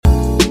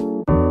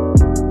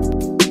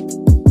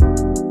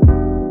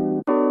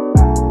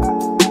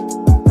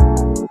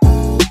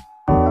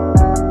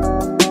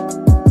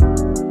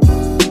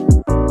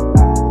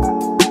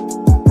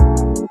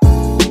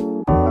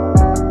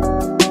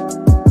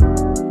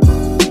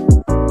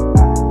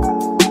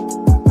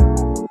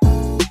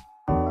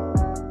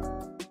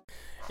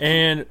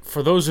And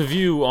for those of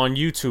you on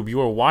YouTube, you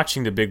are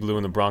watching the Big Blue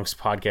in the Bronx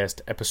podcast,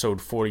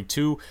 episode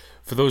 42.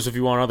 For those of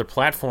you on other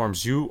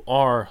platforms, you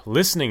are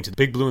listening to the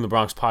Big Blue in the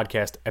Bronx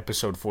podcast,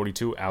 episode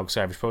 42. Alex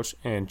Savage Poach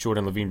and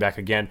Jordan Levine back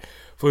again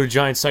for the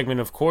Giants segment,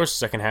 of course.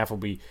 Second half will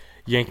be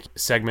Yankee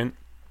segment.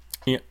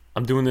 Yeah,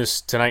 I'm doing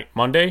this tonight,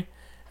 Monday,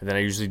 and then I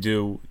usually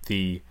do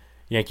the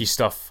Yankee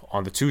stuff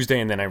on the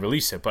Tuesday, and then I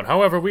release it. But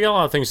however, we got a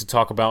lot of things to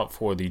talk about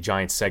for the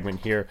Giants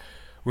segment here.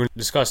 We're going to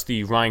discuss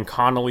the Ryan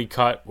Connelly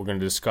cut. We're going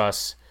to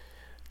discuss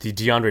the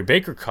DeAndre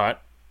Baker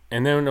cut.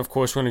 And then, of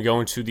course, we're going to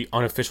go into the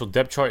unofficial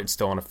depth chart. It's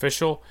still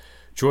unofficial.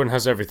 Jordan,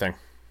 how's everything?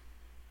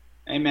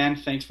 Hey, man.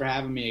 Thanks for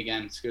having me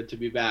again. It's good to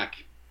be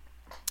back.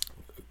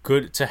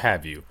 Good to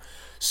have you.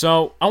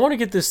 So I want to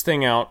get this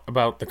thing out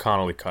about the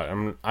Connelly cut.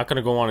 I'm not going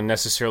to go on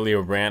necessarily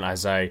a rant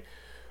as I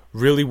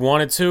really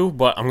wanted to,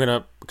 but I'm going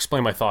to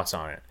explain my thoughts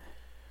on it.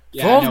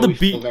 Yeah, I know we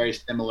feel very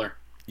similar.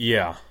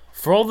 Yeah.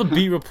 For all the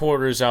beat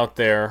reporters out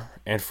there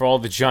and for all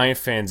the Giant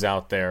fans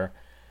out there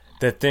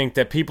that think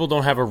that people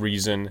don't have a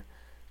reason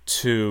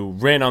to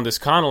rant on this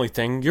Connelly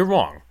thing, you're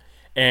wrong.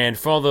 And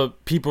for all the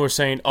people who are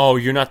saying, oh,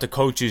 you're not the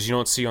coaches, you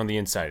don't see on the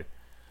inside.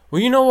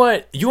 Well, you know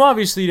what? You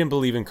obviously didn't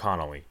believe in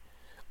Connelly.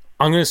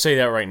 I'm going to say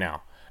that right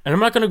now. And I'm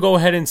not going to go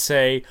ahead and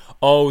say,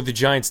 oh, the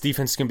Giants'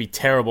 defense is going to be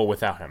terrible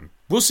without him.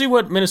 We'll see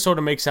what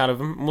Minnesota makes out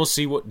of him. And we'll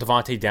see what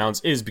Devontae Downs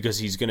is because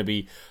he's going to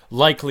be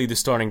likely the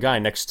starting guy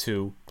next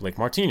to Blake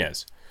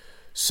Martinez.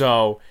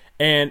 So,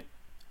 and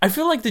I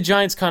feel like the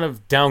Giants kind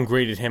of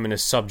downgraded him in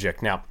his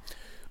subject. Now,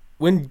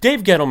 when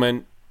Dave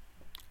Gettleman,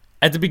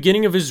 at the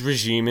beginning of his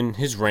regime and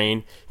his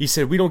reign, he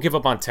said, we don't give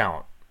up on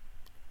talent.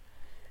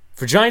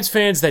 For Giants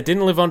fans that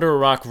didn't live under a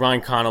rock,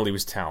 Ryan Connelly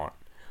was talent.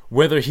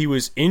 Whether he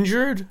was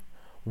injured,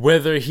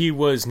 whether he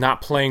was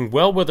not playing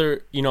well,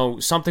 whether,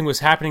 something was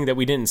happening that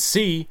we didn't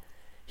see,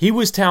 he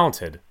was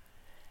talented.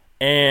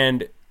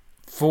 And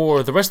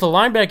for the rest of the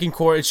linebacking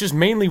core, it's just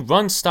mainly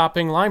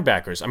run-stopping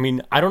linebackers. I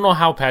mean, I don't know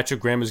how Patrick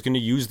Graham is going to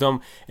use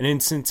them in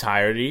its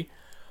entirety,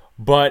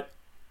 but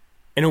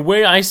in a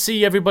way, I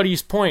see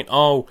everybody's point.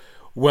 Oh,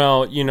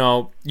 well, you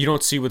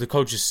don't see what the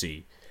coaches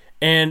see.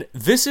 And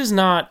this is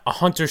not a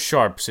Hunter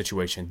Sharp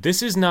situation.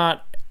 This is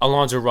not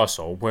Alonzo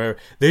Russell, where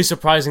they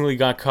surprisingly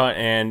got cut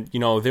and, they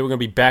were going to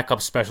be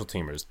backup special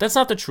teamers. That's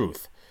not the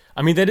truth.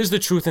 I mean, that is the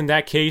truth in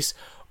that case,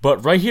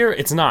 but right here,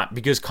 it's not,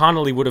 because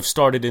Connelly would have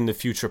started in the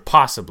future,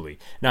 possibly.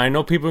 Now, I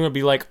know people are going to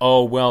be like,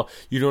 oh, well,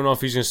 you don't know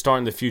if he's going to start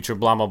in the future,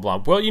 blah, blah,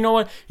 blah. Well, you know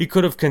what? He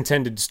could have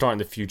contended to start in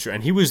the future,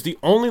 and he was the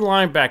only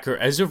linebacker,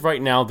 as of right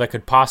now, that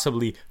could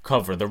possibly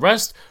cover. The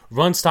rest,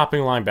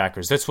 run-stopping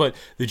linebackers. That's what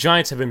the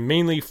Giants have been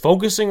mainly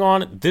focusing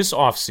on this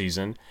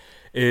offseason,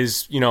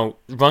 is,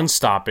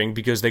 run-stopping,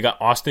 because they got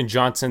Austin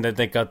Johnson, that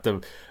they got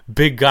the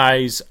big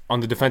guys on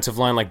the defensive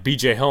line like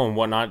B.J. Hill and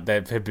whatnot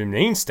that have been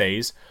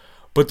mainstays.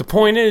 But the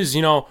point is,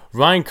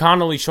 Ryan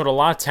Connelly showed a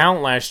lot of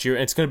talent last year,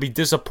 and it's going to be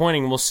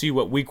disappointing. We'll see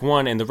what week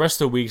one and the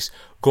rest of the weeks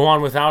go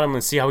on without him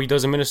and see how he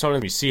does in Minnesota.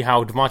 And we see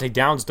how Devontae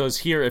Downs does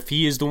here if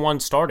he is the one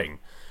starting.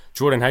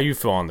 Jordan, how you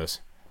feel on this?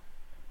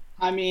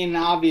 I mean,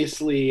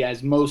 obviously,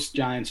 as most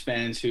Giants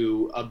fans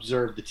who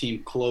observe the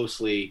team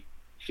closely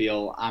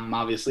feel, I'm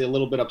obviously a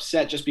little bit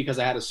upset just because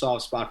I had a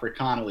soft spot for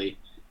Connelly.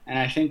 And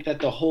I think that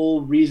the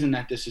whole reason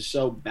that this is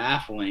so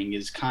baffling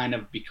is kind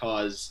of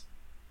because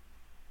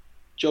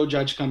Joe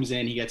Judge comes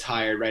in, he gets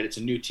hired, right? It's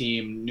a new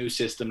team, new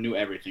system, new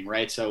everything,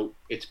 right? So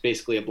it's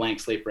basically a blank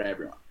slate for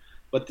everyone.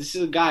 But this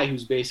is a guy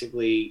who's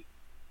basically,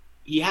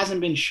 he hasn't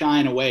been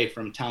shying away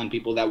from telling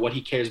people that what he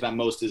cares about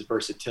most is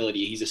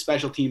versatility. He's a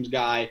special teams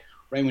guy.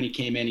 Right when he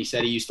came in, he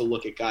said he used to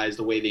look at guys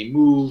the way they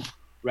move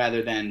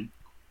rather than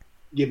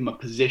give them a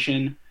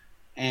position.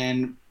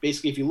 And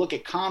basically, if you look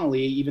at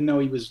Connelly, even though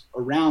he was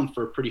around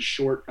for a pretty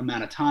short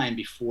amount of time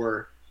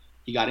before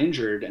he got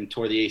injured and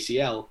tore the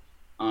ACL,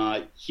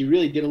 he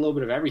really did a little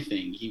bit of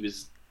everything. He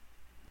was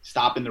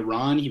stopping the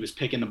run. He was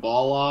picking the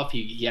ball off.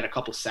 He had a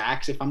couple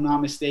sacks, if I'm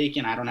not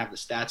mistaken. I don't have the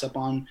stats up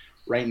on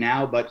right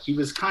now, but he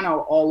was kind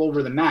of all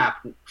over the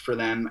map for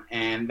them,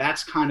 and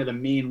that's kind of the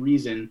main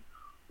reason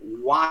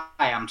why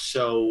I'm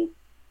so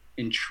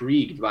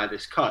intrigued by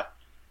this cut.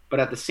 But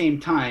at the same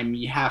time,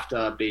 you have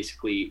to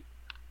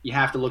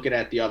look at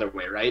it the other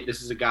way, right?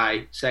 This is a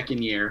guy,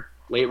 second year,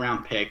 late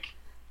round pick.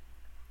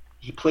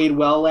 He played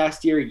well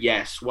last year,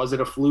 yes. Was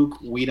it a fluke?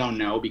 We don't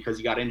know because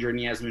he got injured and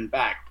he hasn't been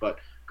back. But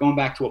going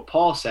back to what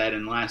Paul said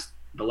in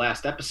the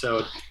last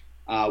episode,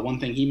 one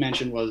thing he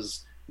mentioned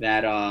was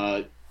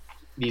that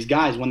these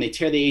guys, when they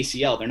tear the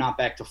ACL, they're not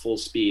back to full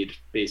speed,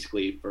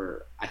 basically,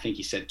 for, I think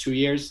he said 2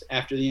 years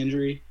after the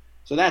injury.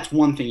 So that's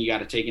one thing you got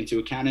to take into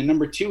account. And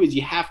number two is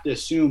you have to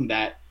assume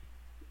that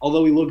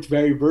although he looked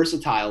very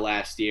versatile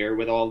last year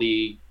with all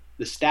the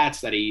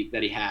stats that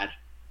he had,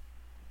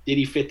 did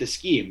he fit the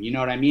scheme? You know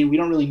what I mean? We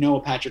don't really know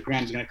what Patrick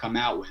Graham's going to come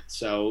out with.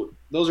 So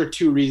those are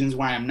two reasons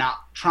why I'm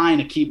not trying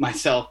to keep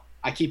myself.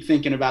 I keep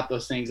thinking about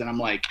those things, and I'm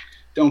like,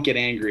 don't get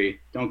angry.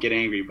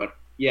 But,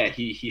 yeah,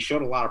 he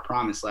showed a lot of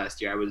promise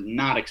last year. I was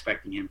not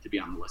expecting him to be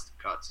on the list of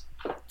cuts.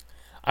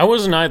 I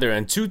wasn't either.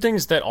 And two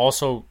things that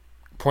also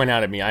point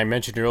out at me, I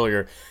mentioned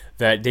earlier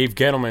that Dave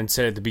Gettleman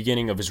said at the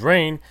beginning of his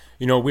reign,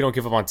 we don't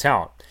give up on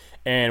talent.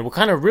 And what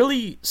kind of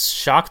really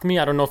shocked me,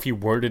 I don't know if he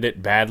worded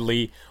it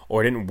badly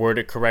or didn't word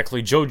it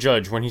correctly, Joe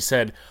Judge, when he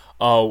said,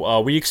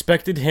 we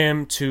expected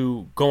him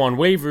to go on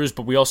waivers,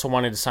 but we also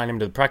wanted to sign him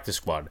to the practice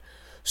squad.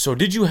 So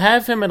did you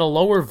have him at a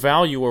lower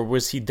value, or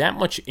was he that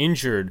much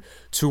injured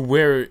to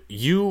where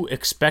you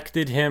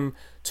expected him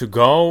to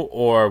go,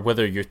 or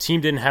whether your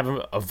team didn't have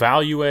a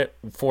value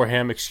for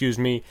him,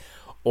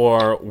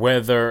 or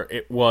whether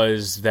it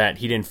was that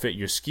he didn't fit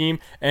your scheme?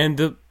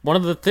 And one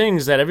of the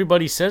things that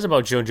everybody says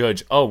about Joe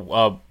Judge,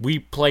 we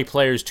play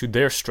players to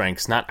their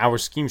strengths, not our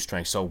scheme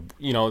strengths. So,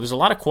 there's a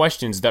lot of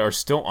questions that are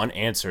still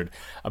unanswered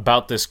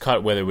about this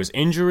cut, whether it was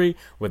injury,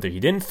 whether he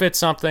didn't fit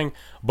something.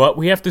 But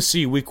we have to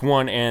see week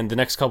 1 and the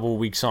next couple of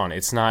weeks on.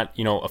 It's not,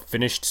 a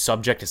finished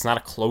subject. It's not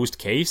a closed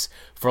case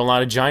for a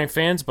lot of Giant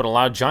fans, but a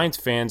lot of Giants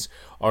fans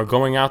are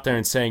going out there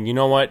and saying, you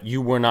know what,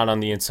 you were not on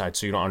the inside,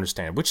 so you don't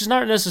understand, which is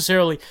not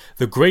necessarily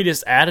the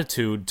greatest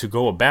attitude to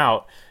go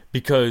about,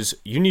 because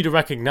you need to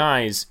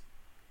recognize,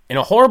 in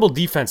a horrible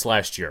defense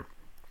last year,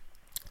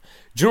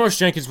 Janoris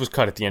Jenkins was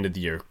cut at the end of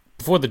the year,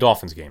 before the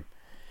Dolphins game.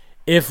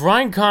 If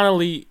Ryan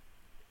Connelly,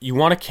 you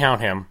want to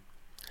count him,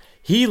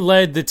 he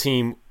led the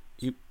team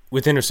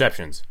with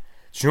interceptions.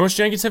 Janoris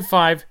Jenkins had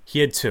 5,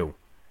 he had 2.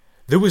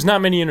 There was not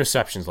many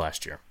interceptions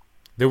last year.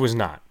 There was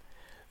not.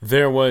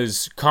 There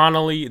was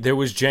Connelly, there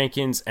was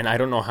Jenkins, and I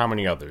don't know how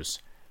many others.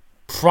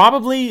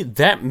 Probably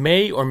that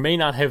may or may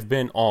not have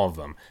been all of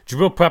them.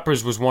 Jabril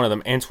Peppers was one of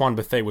them. Antoine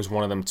Bethea was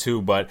one of them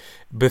too, but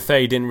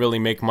Bethea didn't really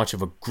make much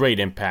of a great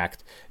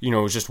impact. It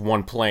was just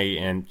one play,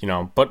 and,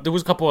 but there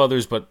was a couple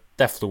others, but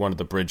that flew under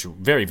the bridge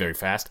very, very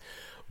fast.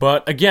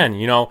 But again,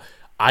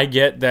 I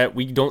get that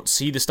we don't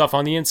see the stuff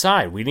on the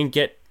inside. We didn't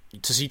get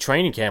to see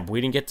training camp.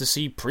 We didn't get to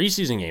see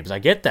preseason games. I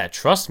get that,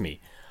 trust me.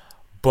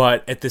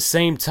 But at the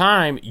same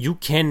time, you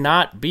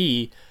cannot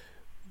be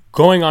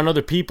going on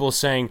other people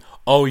saying,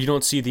 oh, you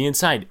don't see the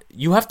inside.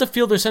 You have to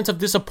feel their sense of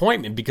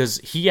disappointment, because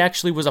he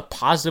actually was a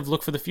positive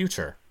look for the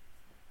future.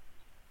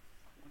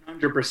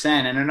 100%.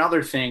 And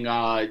another thing,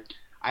 I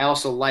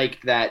also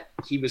liked that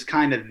he was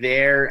kind of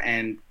there,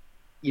 and,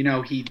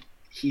 he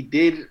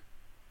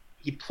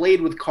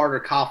played with Carter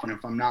Coughlin,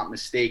 if I'm not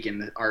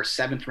mistaken, our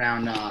 7th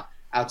round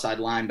outside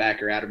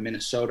linebacker out of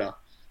Minnesota.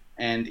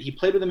 And he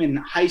played with him in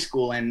high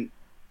school, and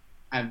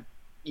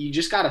you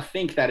just got to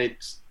think that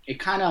it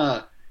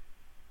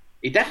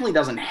definitely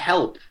doesn't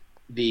help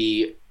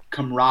the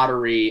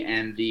camaraderie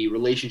and the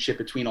relationship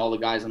between all the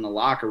guys in the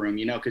locker room,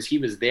 because he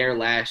was there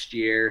last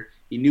year.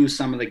 He knew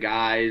some of the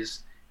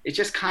guys. It's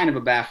just kind of a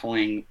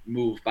baffling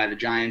move by the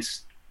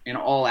Giants in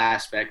all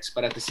aspects.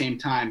 But at the same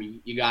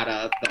time, you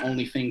got the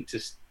only thing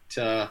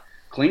to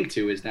cling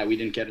to is that we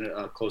didn't get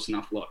a close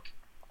enough look.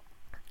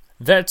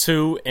 That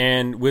too,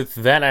 and with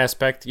that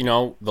aspect,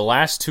 the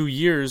last 2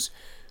 years,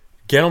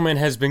 Gettleman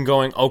has been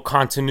going,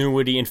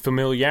 continuity and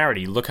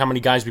familiarity. Look how many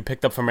guys we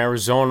picked up from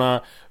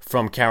Arizona,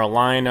 from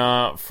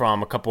Carolina,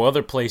 from a couple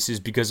other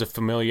places because of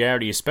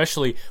familiarity.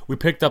 Especially, we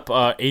picked up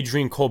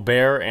Adrian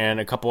Colbert and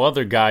a couple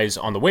other guys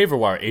on the waiver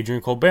wire.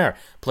 Adrian Colbert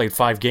played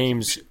 5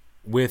 games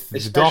with the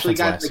Dolphins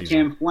last season. Especially guys like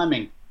Cam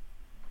Fleming.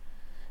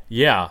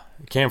 Yeah,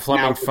 Cam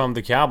Fleming from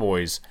the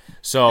Cowboys.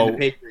 So, and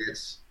the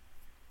Patriots.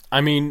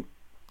 I mean,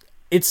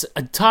 it's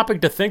a topic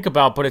to think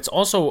about, but it's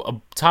also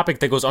a topic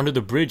that goes under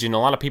the bridge, and a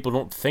lot of people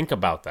don't think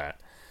about that.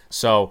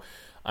 So,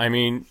 I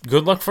mean,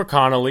 good luck for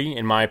Connelly,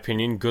 in my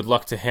opinion. Good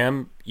luck to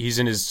him. He's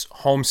in his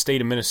home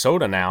state of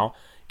Minnesota now,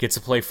 gets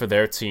to play for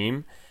their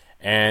team,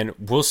 and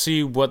we'll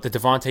see what the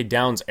Devontae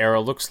Downs era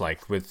looks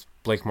like with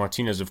Blake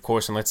Martinez, of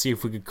course, and let's see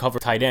if we could cover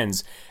tight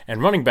ends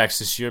and running backs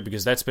this year,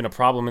 because that's been a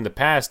problem in the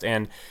past,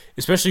 and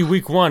especially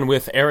week 1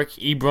 with Eric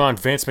Ebron,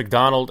 Vance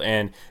McDonald,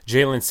 and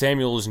Jalen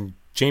Samuels and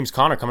James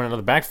Conner coming out of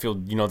the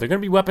backfield. They're going to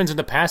be weapons in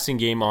the passing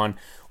game on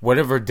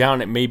whatever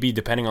down it may be,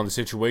 depending on the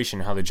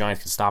situation, how the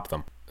Giants can stop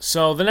them.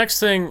 So the next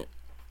thing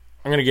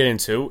I'm going to get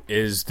into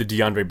is the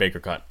DeAndre Baker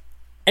cut.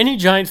 Any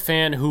Giant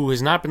fan who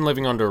has not been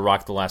living under a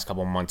rock the last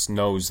couple of months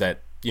knows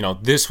that,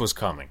 this was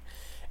coming.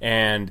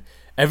 And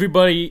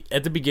everybody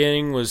at the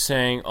beginning was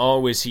saying,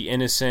 oh, is he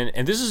innocent?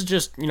 And this is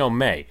just,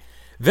 May.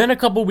 Then a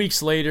couple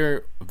weeks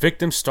later,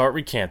 victims start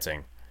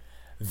recanting.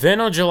 Then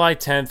on July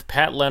 10th,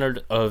 Pat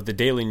Leonard of the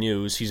Daily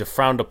News, he's a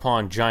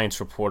frowned-upon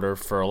Giants reporter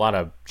for a lot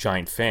of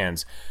Giant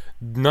fans,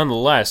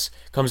 nonetheless,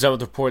 comes out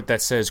with a report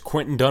that says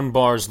Quentin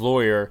Dunbar's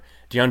lawyer,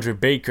 DeAndre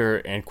Baker,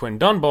 and Quentin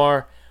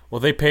Dunbar, well,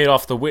 they paid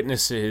off the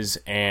witnesses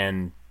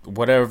and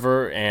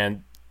whatever,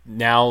 and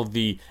now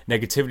the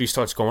negativity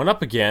starts going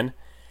up again.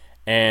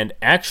 And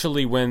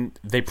actually, when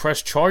they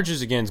pressed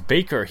charges against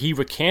Baker, he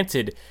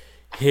recanted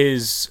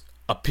his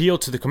appeal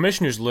to the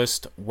commissioner's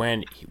list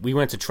when we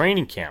went to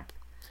training camp.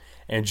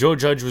 And Joe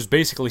Judge was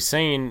basically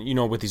saying,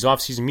 with these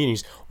off-season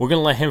meetings, we're going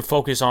to let him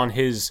focus on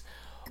his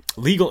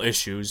legal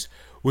issues,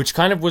 which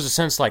kind of was a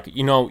sense like,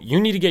 you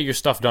need to get your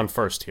stuff done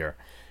first here.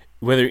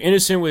 Whether you're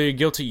innocent, whether you're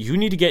guilty, you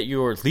need to get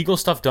your legal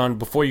stuff done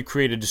before you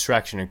create a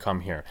distraction and come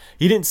here.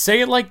 He didn't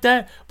say it like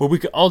that, but we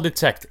could all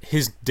detect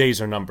his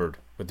days are numbered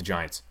with the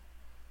Giants.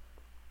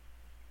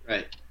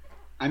 Right.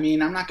 I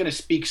mean, I'm not going to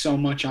speak so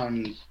much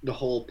on the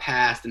whole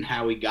past and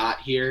how we got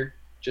here,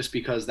 just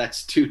because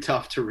that's too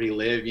tough to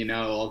relive,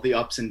 all the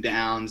ups and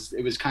downs.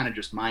 It was kind of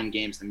just mind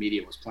games the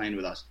media was playing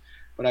with us.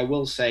 But I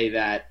will say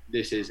that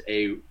this is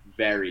a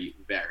very,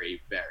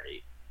 very,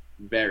 very,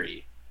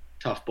 very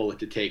tough bullet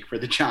to take for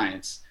the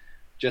Giants,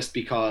 just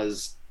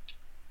because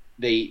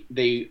they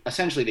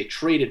essentially they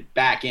traded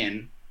back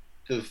in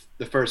to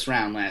the first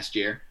round last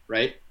year,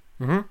 right?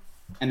 Mm-hmm.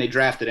 And they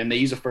drafted him. They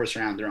used a first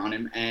rounder on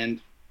him,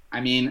 and I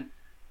mean,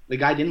 the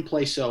guy didn't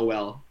play so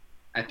well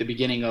at the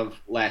beginning of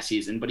last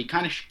season, but he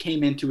kind of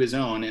came into his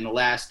own in the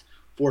last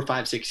 4,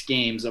 5, 6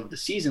 games of the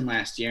season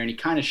last year, and he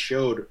kind of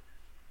showed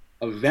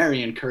a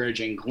very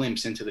encouraging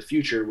glimpse into the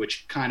future,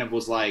 which kind of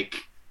was like,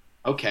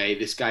 okay,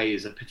 this guy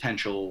is a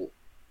potential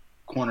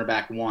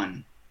cornerback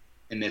 1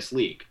 in this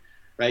league,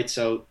 right?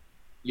 So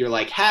you're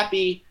like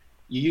happy,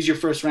 you use your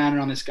first rounder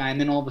on this guy, and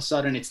then all of a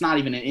sudden it's not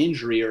even an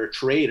injury or a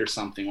trade or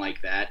something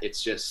like that.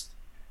 It's just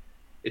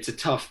it's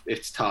tough,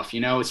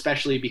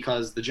 especially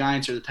because the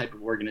Giants are the type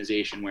of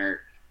organization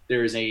where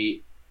there is a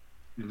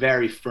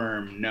very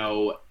firm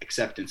no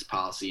acceptance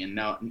policy, and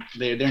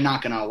they're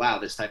not going to allow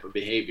this type of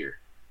behavior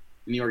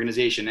in the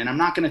organization. And I'm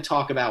not going to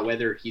talk about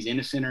whether he's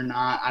innocent or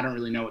not. I don't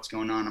really know what's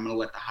going on. I'm going to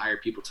let the higher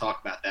people talk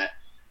about that.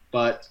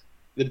 But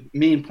the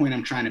main point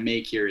I'm trying to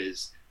make here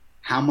is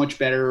how much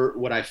better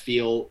would I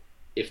feel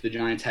if the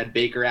Giants had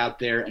Baker out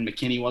there and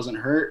McKinney wasn't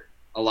hurt?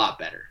 A lot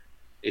better.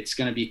 It's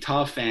going to be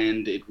tough,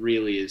 and it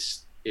really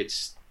is.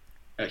 It's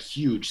a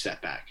huge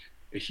setback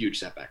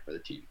for the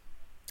team.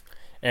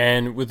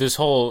 And with this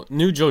whole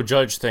new Joe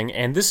Judge thing,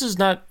 and this is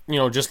not,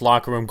 just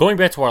locker room. Going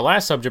back to our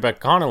last subject about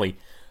Connolly,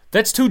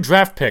 that's 2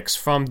 draft picks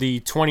from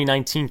the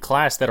 2019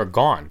 class that are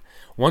gone.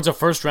 One's a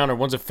first rounder,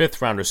 one's a fifth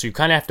rounder. So you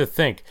kind of have to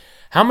think,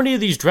 how many of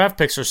these draft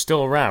picks are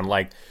still around?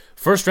 Like,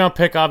 first round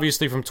pick,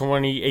 obviously, from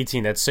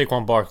 2018, that's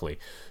Saquon Barkley.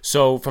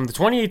 So from the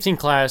 2018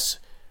 class,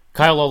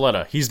 Kyle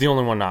Lauletta, he's the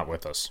only one not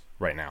with us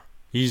right now.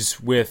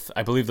 He's with,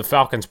 I believe, the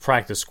Falcons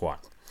practice squad.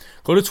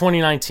 Go to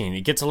 2019.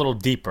 It gets a little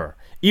deeper,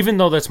 even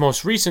though that's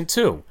most recent,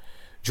 too.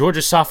 George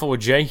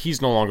Asafo-Ajay,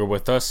 he's no longer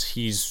with us.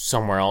 He's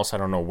somewhere else. I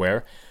don't know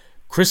where.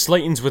 Chris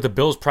Slayton's with the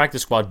Bills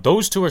practice squad.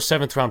 Those 2 are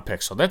 7th-round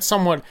picks, so that's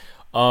somewhat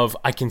of,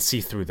 I can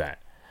see through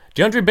that.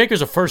 DeAndre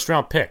Baker's a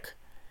first-round pick,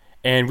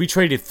 and we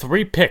traded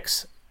 3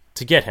 picks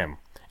to get him,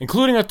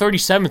 including a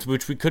 37th,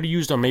 which we could have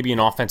used on maybe an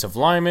offensive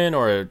lineman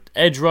or an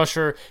edge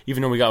rusher,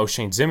 even though we got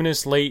O'Shane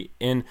Ximines late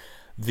in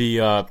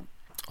the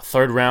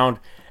 3rd round.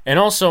 And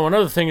also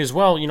another thing as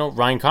well,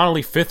 Ryan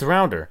Connolly, 5th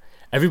rounder.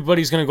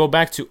 Everybody's going to go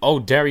back to,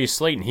 Darius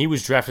Slayton. He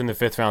was drafted in the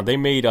 5th round. They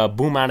made a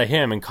boom out of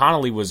him, and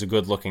Connolly was a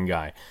good-looking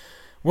guy.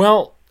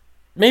 Well,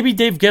 maybe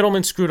Dave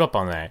Gettleman screwed up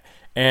on that.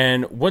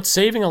 And what's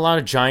saving a lot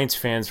of Giants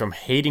fans from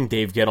hating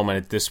Dave Gettleman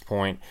at this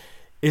point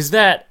is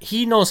that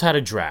he knows how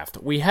to draft.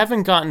 We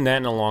haven't gotten that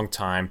in a long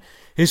time.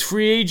 His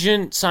free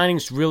agent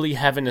signings really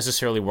haven't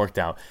necessarily worked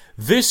out.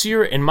 This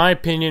year, in my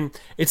opinion,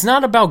 it's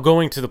not about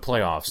going to the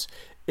playoffs.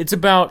 It's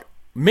about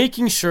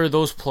making sure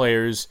those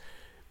players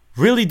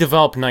really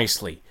develop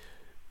nicely.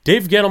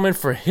 Dave Gettleman,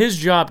 for his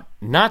job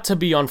not to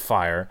be on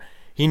fire,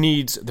 he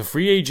needs the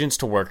free agents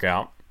to work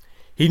out.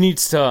 He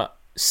needs to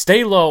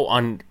stay low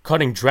on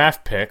cutting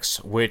draft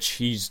picks, which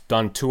he's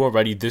done 2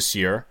 already this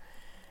year.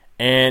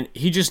 And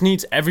he just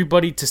needs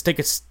everybody to take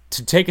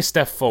a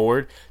step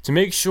forward to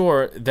make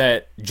sure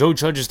that Joe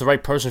Judge is the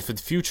right person for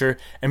the future,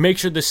 and make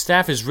sure the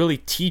staff is really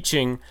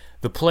teaching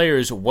the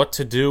players what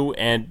to do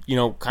and,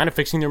 kind of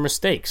fixing their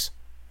mistakes.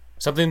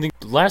 Something the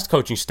last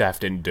coaching staff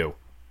didn't do.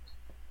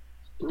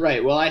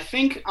 Right. Well, I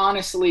think,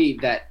 honestly,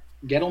 that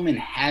Gettleman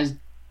has,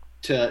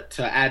 to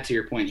add to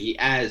your point, he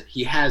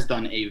has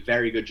done a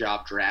very good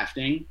job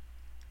drafting,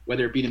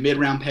 whether it be the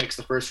mid-round picks,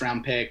 the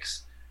first-round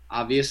picks,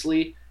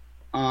 obviously.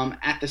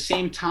 At the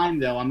same time,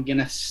 though, I'm going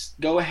to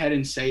go ahead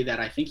and say that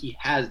I think he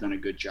has done a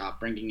good job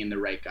bringing in the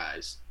right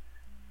guys.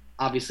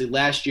 Obviously,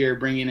 last year,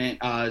 bringing in,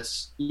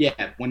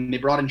 when they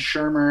brought in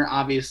Shermer,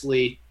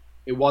 obviously,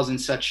 it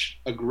wasn't such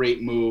a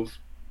great move.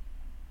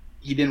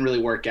 He didn't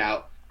really work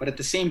out. But at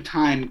the same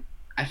time,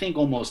 I think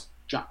almost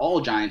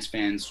all Giants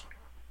fans,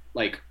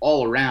 like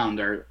all around,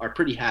 are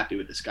pretty happy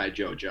with this guy,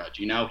 Joe Judge.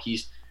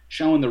 He's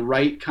showing the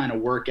right kind of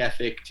work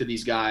ethic to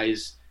these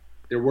guys.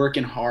 They're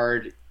working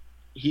hard.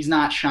 He's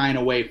not shying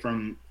away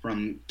from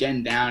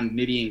getting down,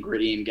 nitty and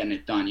gritty, and getting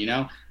it done,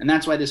 And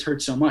that's why this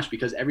hurts so much,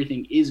 because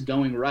everything is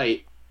going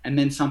right, and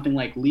then something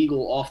like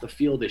legal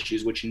off-the-field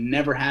issues, which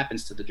never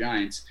happens to the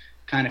Giants,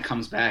 kind of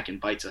comes back and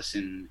bites us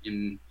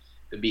in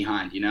the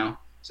behind,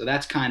 So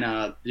that's kind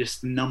of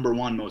just the number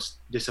one most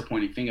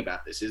disappointing thing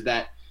about this, is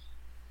that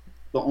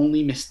the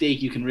only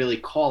mistake you can really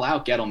call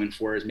out Gettleman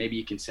for is maybe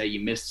you can say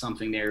you missed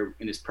something there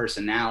in his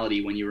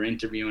personality when you were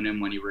interviewing him,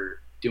 when you were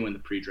doing the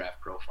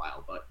pre-draft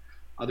profile. But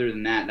other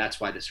than that, that's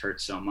why this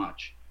hurts so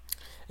much.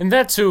 And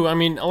that too, a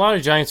lot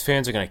of Giants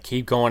fans are going to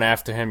keep going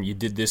after him. You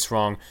did this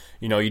wrong.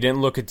 You didn't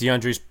look at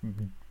DeAndre's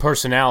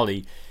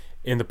personality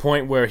in the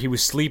point where he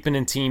was sleeping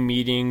in team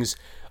meetings,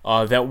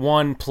 That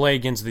one play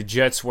against the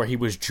Jets where he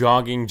was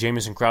jogging,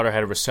 Jamison Crowder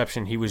had a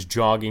reception, he was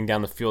jogging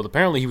down the field.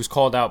 Apparently he was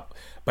called out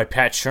by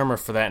Pat Shurmur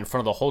for that in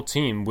front of the whole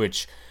team,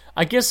 which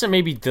I guess it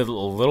maybe did a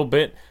little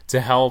bit to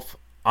help.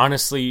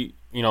 Honestly,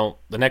 the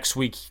next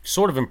week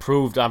sort of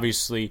improved,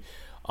 obviously.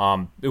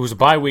 It was a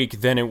bye week,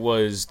 then it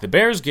was the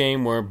Bears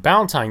game where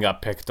Ballantyne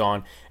got picked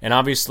on, and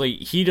obviously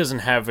he doesn't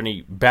have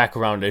any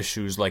background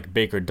issues like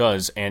Baker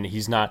does, and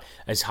he's not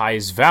as high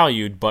as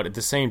valued, but at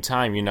the same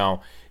time,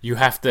 you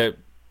have to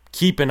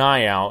keep an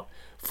eye out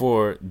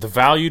for the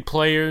valued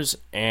players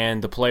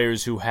and the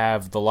players who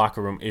have the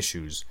locker room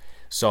issues.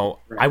 So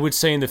I would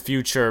say in the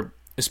future,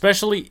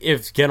 especially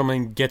if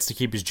Gettleman gets to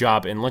keep his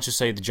job, and let's just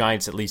say the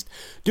Giants at least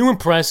do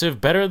impressive,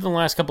 better than the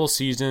last couple of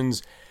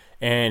seasons,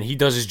 and he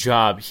does his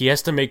job, he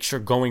has to make sure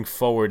going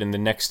forward in the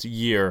next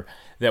year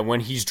that when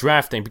he's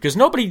drafting, because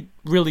nobody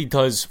really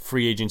does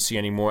free agency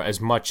anymore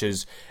as much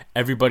as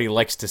everybody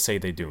likes to say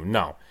they do.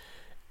 No.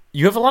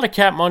 You have a lot of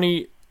cap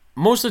money.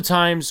 Most of the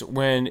times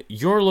when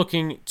you're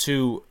looking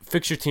to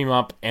fix your team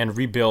up and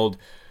rebuild,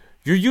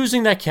 you're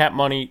using that cap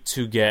money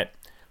to get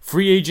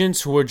free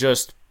agents who are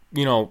just,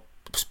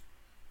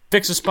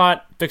 fix a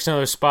spot, fix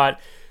another spot.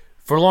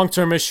 For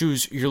long-term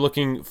issues, you're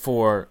looking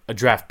for a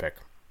draft pick.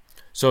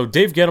 So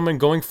Dave Gettleman,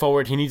 going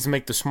forward, he needs to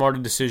make the smarter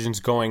decisions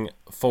going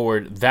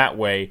forward that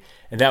way,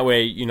 and that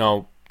way,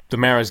 the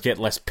Maras get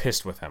less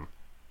pissed with him.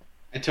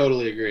 I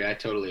totally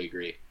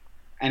agree.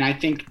 And I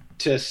think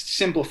to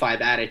simplify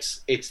that,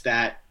 it's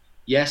that,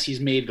 yes, he's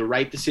made the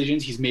right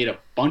decisions. He's made a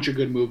bunch of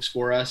good moves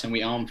for us, and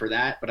we owe him for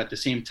that. But at the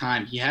same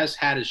time, he has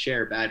had his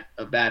share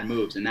of bad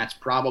moves, and that's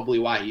probably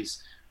why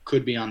he's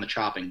could be on the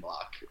chopping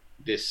block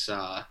this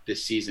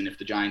season if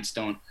the Giants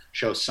don't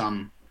show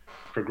some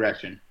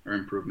progression or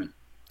improvement.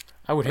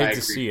 I would hate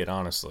to see it,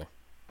 honestly.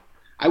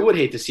 I would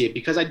hate to see it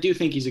because I do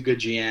think he's a good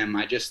GM.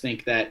 I just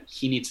think that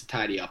he needs to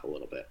tidy up a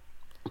little bit.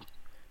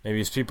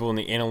 Maybe it's people in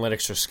the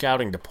analytics or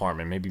scouting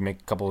department. Maybe make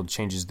a couple of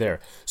changes there.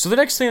 So the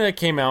next thing that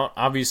came out,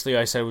 obviously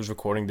I said I was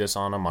recording this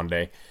on a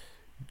Monday.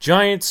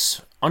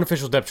 Giants'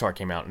 unofficial depth chart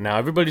came out. Now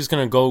everybody's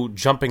going to go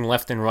jumping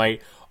left and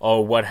right. Oh,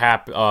 what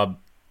happened?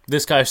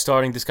 This guy's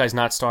starting, this guy's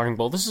not starting.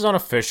 Well, this is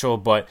unofficial,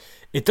 but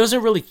it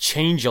doesn't really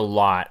change a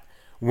lot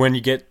when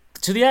you get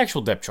to the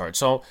actual depth chart.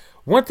 So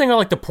one thing I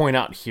like to point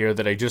out here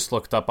that I just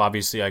looked up,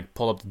 obviously I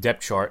pulled up the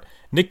depth chart.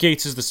 Nick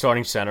Gates is the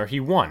starting center.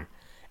 He won.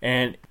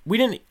 And we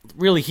didn't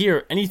really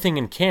hear anything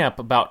in camp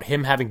about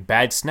him having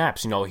bad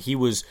snaps. He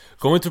was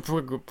going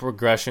through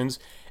progressions.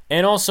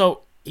 And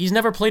also, he's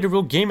never played a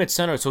real game at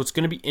center, so it's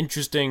going to be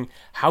interesting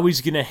how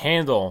he's going to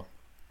handle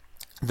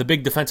the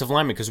big defensive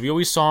lineman. Because we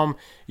always saw him,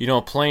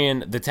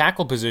 playing the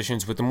tackle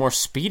positions with the more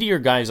speedier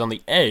guys on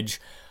the edge.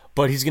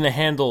 But he's going to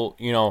handle,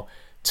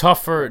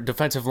 tougher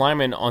defensive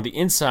linemen on the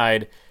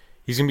inside.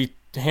 He's going to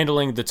be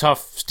handling the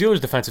tough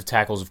Steelers defensive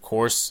tackles, of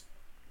course,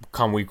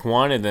 come week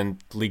one and then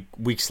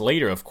weeks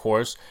later, of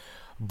course.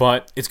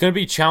 But it's going to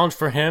be a challenge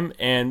for him.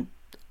 And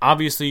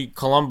obviously,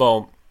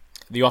 Colombo,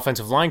 the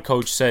offensive line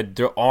coach, said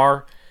there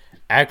are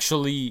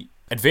actually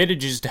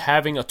advantages to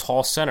having a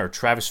tall center.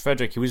 Travis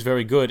Frederick, he was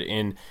very good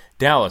in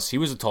Dallas. He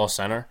was a tall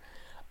center.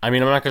 I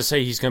mean, I'm not going to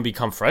say he's going to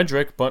become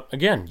Frederick, but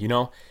again,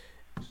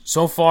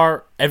 so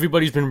far,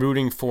 everybody's been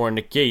rooting for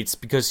Nick Gates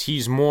because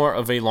he's more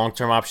of a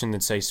long-term option than,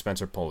 say,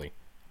 Spencer Pulley.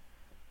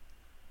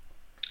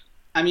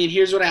 I mean,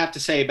 here's what I have to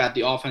say about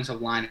the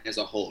offensive line as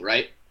a whole,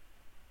 right?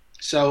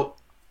 So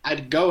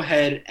I'd go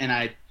ahead and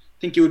I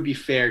think it would be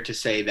fair to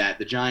say that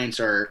the Giants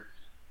are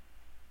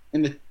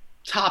in the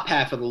top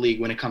half of the league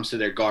when it comes to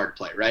their guard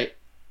play, right?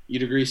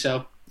 You'd agree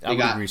so? I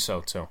would agree so,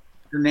 too.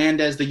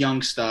 Hernandez, the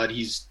young stud,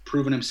 he's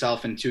proven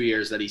himself in 2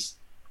 years that he's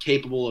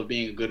capable of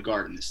being a good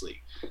guard in this league.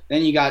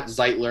 Then you got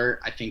Zeitler.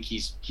 I think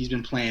he's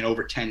been playing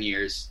over 10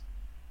 years.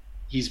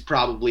 He's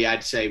probably,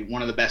 I'd say,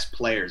 one of the best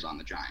players on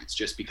the Giants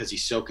just because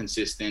he's so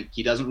consistent.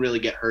 He doesn't really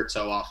get hurt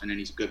so often, and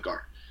he's a good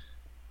guard.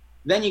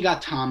 Then you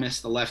got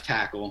Thomas, the left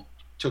tackle.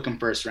 Took him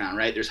first round,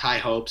 right? There's high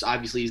hopes.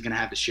 Obviously, he's going to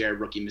have his share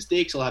of rookie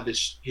mistakes. He'll have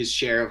his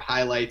share of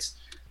highlights.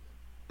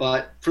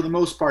 But for the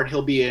most part,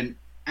 he'll be an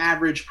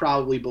average,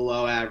 probably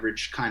below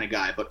average kind of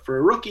guy. But for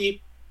a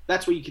rookie,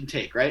 that's what you can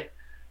take, right?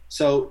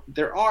 So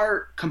there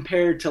are,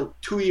 compared to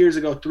 2 years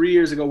ago, 3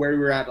 years ago, where we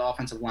were at the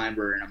offensive line,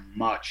 we're in a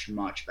much,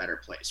 much better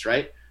place,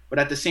 right? But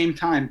at the same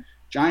time,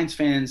 Giants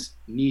fans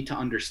need to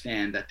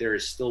understand that there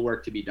is still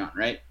work to be done,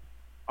 right?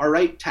 Our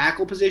right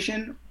tackle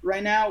position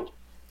right now,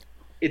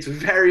 it's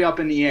very up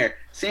in the air.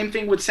 Same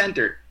thing with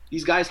center.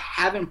 These guys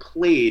haven't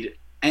played,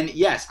 and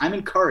yes, I'm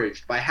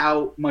encouraged by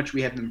how much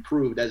we have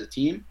improved as a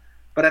team,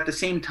 but at the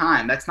same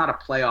time, that's not a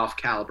playoff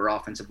caliber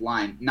offensive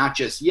line, not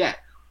just yet.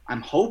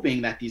 I'm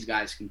hoping that these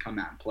guys can come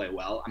out and play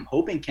well. I'm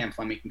hoping Cam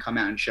Fleming can come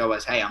out and show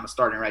us, hey, I'm a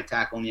starting right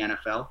tackle in the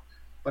NFL.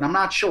 But I'm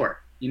not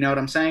sure. You know what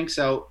I'm saying?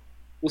 So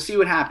we'll see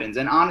what happens.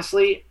 And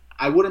honestly,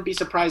 I wouldn't be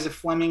surprised if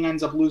Fleming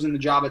ends up losing the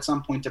job at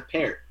some point to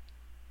Peart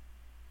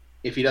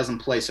if he doesn't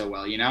play so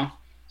well,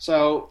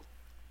 So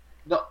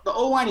the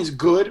O-line is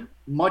good,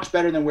 much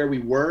better than where we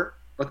were,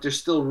 but there's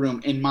still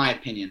room, in my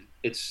opinion.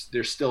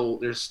 There's still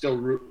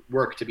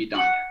work to be done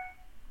there.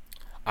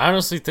 I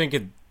honestly think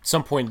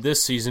some point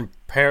this season,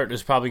 Parrott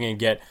is probably going to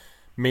get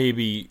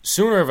maybe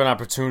sooner of an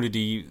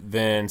opportunity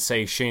than,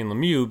 say, Shane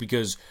Lemieux,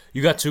 because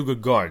you got two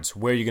good guards.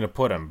 Where are you going to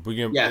put him?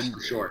 Yes,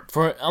 for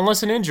sure.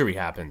 Unless an injury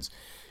happens.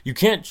 You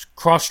can't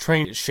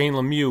cross-train Shane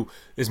Lemieux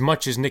as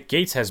much as Nick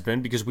Gates has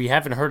been, because we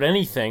haven't heard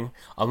anything,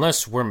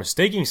 unless we're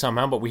mistaking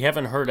somehow, but we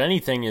haven't heard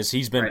anything as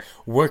he's been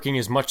working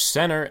as much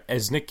center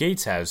as Nick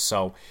Gates has.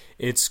 So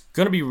it's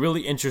going to be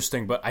really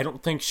interesting, but I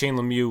don't think Shane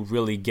Lemieux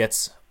really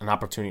gets an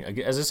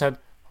opportunity. As I said,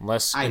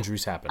 unless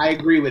injuries happen. I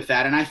agree with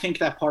that, and I think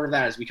that part of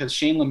that is because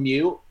Shane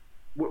Lemieux,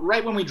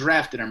 right when we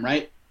drafted him,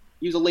 right,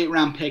 he was a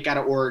late-round pick out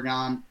of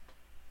Oregon.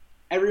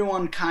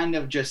 Everyone kind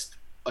of just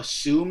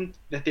assumed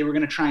that they were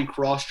going to try and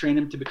cross-train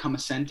him to become a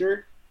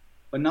center,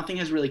 but nothing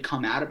has really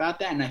come out about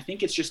that, and I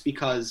think it's just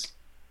because,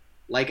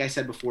 like I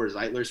said before,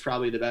 Zeitler's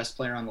probably the best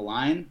player on the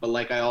line, but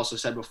like I also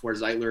said before,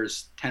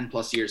 Zeitler's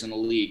 10-plus years in the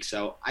league,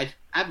 so I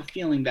have a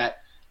feeling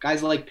that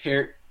guys like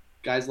Parrott,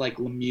 guys like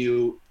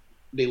Lemieux,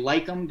 they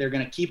like them, they're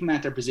going to keep them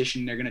at their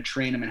position, they're going to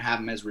train them and have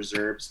them as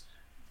reserves,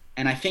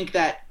 and I think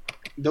that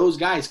those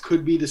guys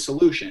could be the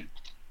solution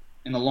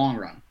in the long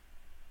run.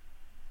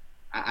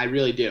 I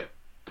really do.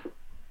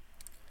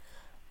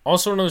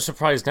 Also, another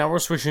surprise, now we're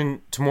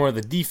switching to more of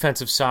the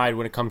defensive side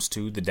when it comes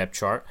to the depth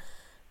chart.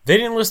 They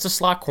didn't list a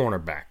slot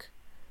cornerback.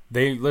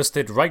 They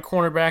listed right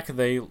cornerback,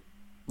 they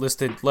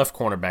listed left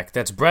cornerback.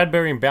 That's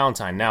Bradbury and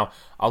Ballantyne. Now,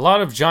 a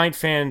lot of Giant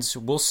fans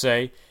will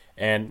say,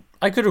 and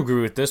I could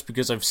agree with this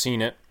because I've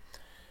seen it,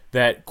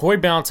 that Corey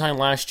Ballantyne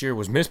last year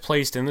was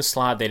misplaced in the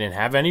slot. They didn't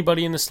have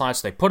anybody in the slot,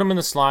 so they put him in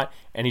the slot,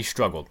 and he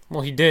struggled. Well,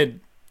 he did,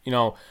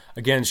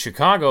 against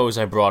Chicago, as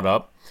I brought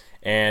up,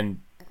 and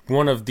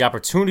one of the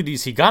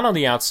opportunities he got on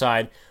the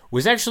outside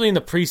was actually in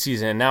the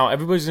preseason. And now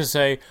everybody's going to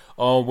say,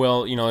 oh,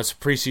 well, it's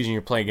preseason,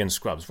 you're playing against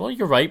scrubs. Well,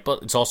 you're right,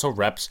 but it's also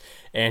reps.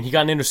 And he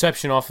got an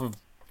interception off of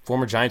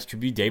former Giants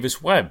QB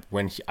Davis Webb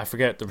when I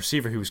forget the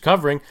receiver he was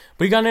covering,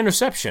 but he got an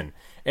interception.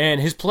 And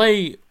his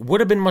play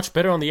would have been much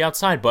better on the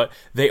outside, but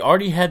they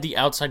already had the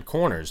outside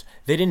corners.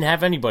 They didn't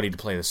have anybody to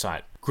play the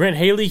side. Grant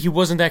Haley, he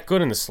wasn't that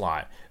good in the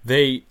slot.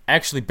 They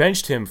actually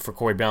benched him for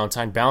Corey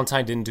Ballantyne.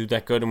 Ballantyne didn't do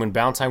that good, and when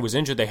Ballantyne was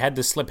injured, they had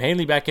to slip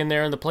Haley back in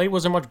there, and the play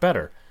wasn't much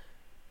better.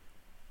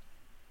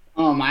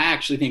 I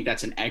actually think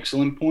that's an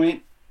excellent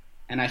point,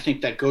 and I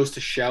think that goes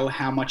to show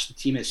how much the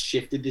team has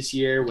shifted this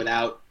year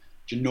without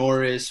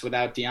Janoris,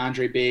 without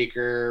DeAndre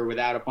Baker,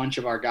 without a bunch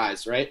of our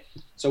guys, right?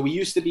 So we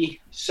used to be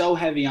so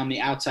heavy on the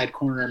outside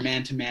corner,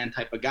 man-to-man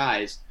type of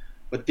guys,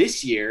 but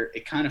this year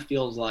it kind of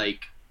feels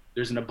like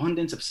there's an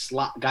abundance of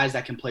slot guys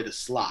that can play the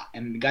slot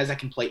and guys that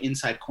can play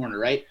inside corner,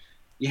 right?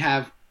 You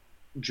have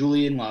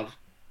Julian Love,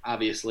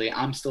 obviously.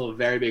 I'm still a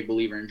very big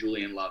believer in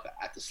Julian Love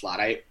at the slot.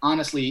 I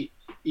honestly,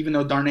 even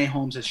though Darnay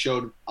Holmes has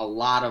showed a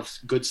lot of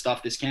good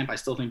stuff this camp, I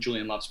still think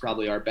Julian Love's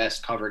probably our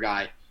best cover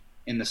guy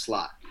in the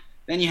slot.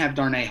 Then you have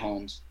Darnay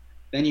Holmes.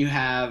 Then you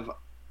have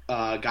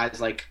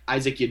guys like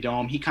Isaac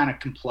Yadom. He kind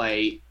of can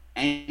play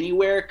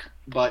anywhere,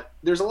 but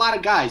there's a lot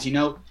of guys,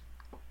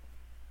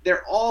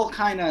 they're all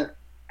kind of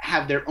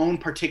have their own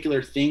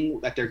particular thing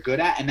that they're good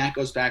at, and that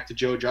goes back to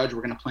Joe Judge.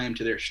 We're going to play them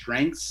to their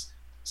strengths.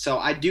 So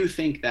I do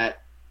think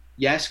that,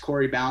 yes,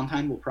 Corey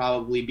Ballantyne will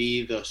probably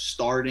be the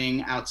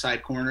starting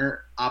outside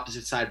corner,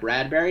 opposite side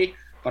Bradbury,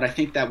 but I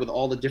think that with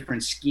all the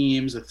different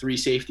schemes, the three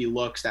safety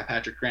looks that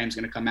Patrick Graham's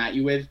going to come at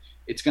you with,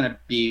 it's going to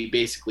be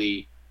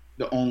basically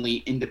the only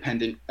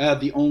independent,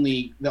 the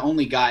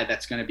only guy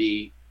that's going to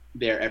be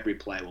there every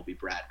play will be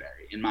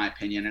Bradbury, in my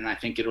opinion, and I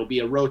think it'll be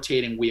a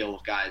rotating wheel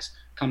of guys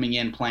coming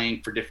in,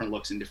 playing for different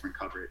looks and different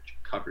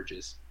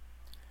coverages.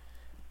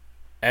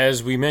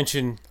 As we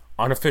mentioned,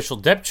 unofficial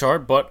depth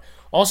chart, but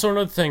also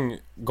another thing,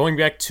 going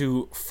back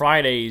to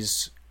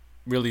Friday's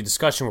really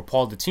discussion with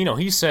Paul Dottino,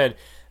 he said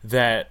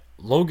that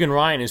Logan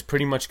Ryan is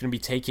pretty much going to be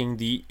taking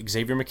the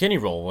Xavier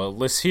McKinney role. Well,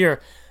 let's hear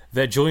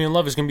that Julian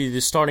Love is going to be the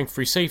starting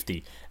free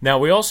safety. Now,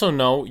 we also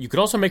know, you could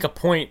also make a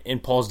point in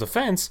Paul's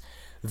defense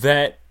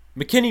that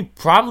McKinney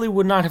probably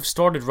would not have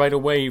started right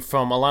away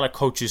from a lot of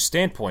coaches'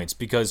 standpoints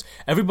because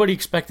everybody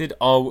expected,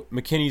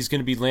 McKinney's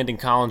going to be Landon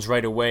Collins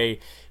right away.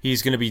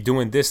 He's going to be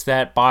doing this,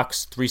 that,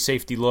 box, three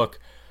safety look.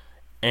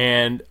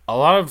 And a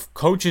lot of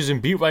coaches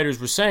and beat writers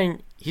were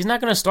saying he's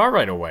not going to start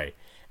right away.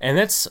 And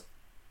that's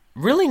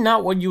really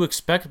not what you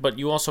expect, but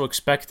you also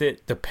expect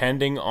it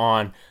depending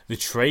on the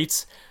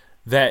traits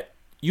that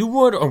you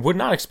would or would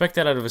not expect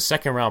that out of a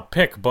second-round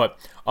pick, but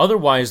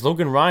otherwise,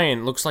 Logan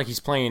Ryan looks like he's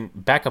playing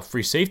backup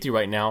free safety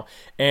right now,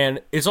 and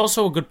it's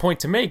also a good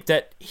point to make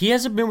that he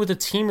hasn't been with a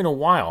team in a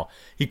while.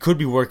 He could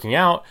be working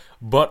out,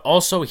 but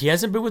also he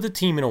hasn't been with a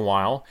team in a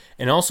while,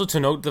 and also to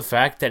note the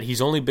fact that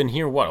he's only been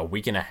here, a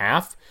week and a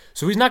half?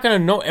 So he's not going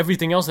to know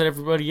everything else that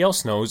everybody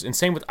else knows, and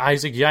same with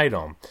Isaac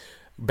Yiadom.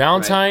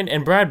 Ballantyne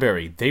and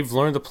Bradbury, they've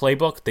learned the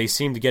playbook. They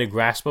seem to get a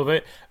grasp of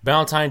it.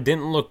 Ballantyne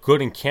didn't look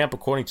good in camp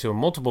according to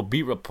multiple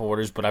beat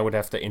reporters, but I would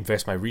have to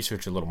invest my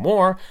research a little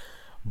more.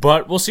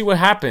 But we'll see what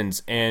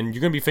happens. And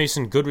you're going to be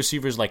facing good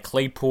receivers like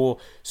Claypool,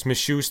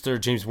 Smith-Schuster,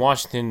 James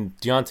Washington,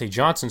 Deontay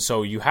Johnson.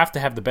 So you have to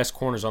have the best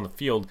corners on the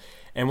field.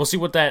 And we'll see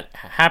what that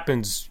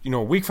happens,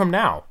 a week from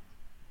now.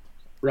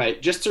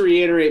 Right. Just to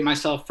reiterate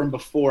myself from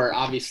before,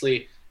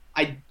 obviously,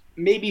 I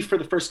maybe for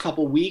the first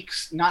couple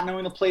weeks, not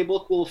knowing the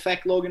playbook will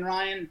affect Logan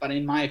Ryan, but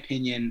in my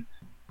opinion,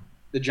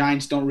 the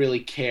Giants don't really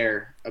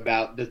care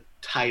about the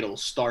title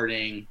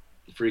starting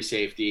free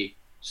safety,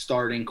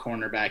 starting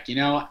cornerback.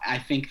 I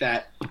think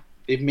that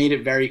they've made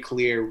it very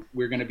clear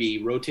we're going to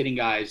be rotating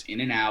guys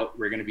in and out.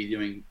 We're going to be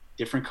doing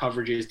different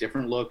coverages,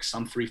 different looks,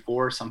 some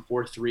 3-4, some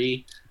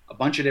 4-3, a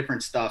bunch of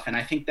different stuff. And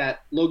I think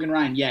that Logan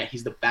Ryan, yeah,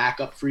 he's the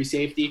backup free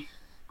safety.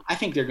 I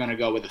think they're going to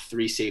go with a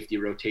 3 safety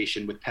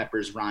rotation with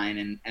Peppers,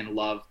 Ryan, and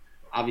Love.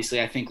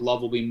 Obviously, I think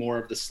Love will be more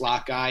of the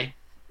slot guy,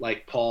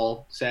 like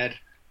Paul said.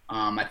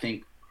 I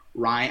think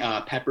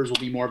Peppers will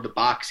be more of the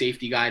box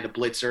safety guy, the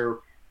blitzer.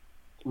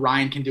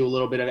 Ryan can do a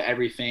little bit of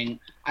everything.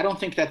 I don't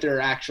think that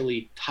they're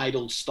actually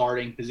titled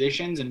starting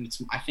positions, and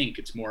I think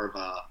it's more of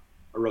a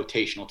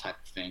rotational type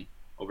of thing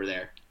over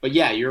there. But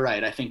yeah, you're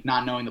right. I think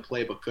not knowing the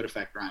playbook could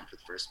affect Ryan for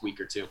the first week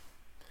or two.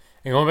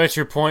 And going back to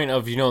your point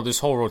of, this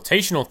whole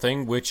rotational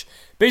thing, which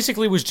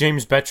basically was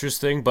James Betcher's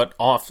thing, but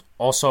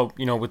also,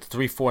 with the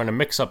 3-4 and a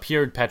mix-up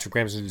here, Patrick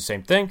Graham's going to do the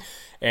same thing.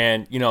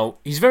 And,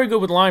 he's very good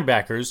with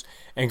linebackers.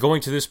 And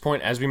going to this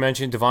point, as we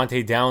mentioned,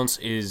 Devontae Downs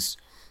is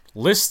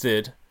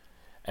listed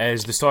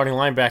as the starting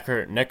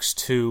linebacker next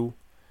to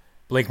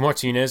Blake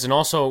Martinez. And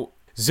also,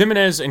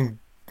 Zimenez and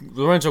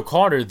Lorenzo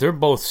Carter, they're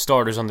both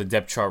starters on the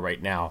depth chart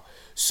right now.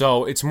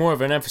 So it's more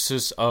of an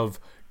emphasis of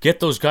get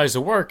those guys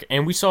to work,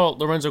 and we saw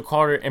Lorenzo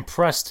Carter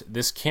impressed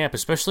this camp,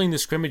 especially in the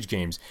scrimmage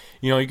games.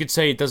 You could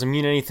say it doesn't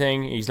mean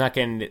anything. He's not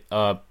getting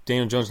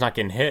Daniel Jones not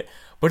getting hit,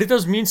 but it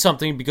does mean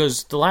something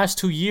because the last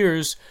 2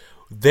 years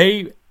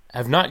they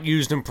have not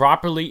used him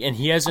properly, and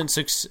he hasn't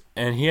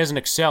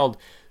excelled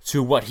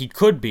to what he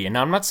could be. And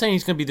now I'm not saying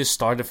he's going to be this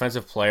star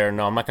defensive player.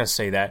 No, I'm not going to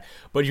say that.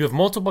 But you have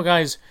multiple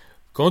guys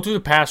going through the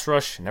pass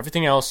rush and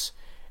everything else,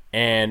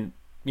 and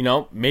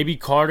maybe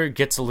Carter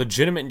gets a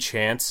legitimate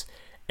chance.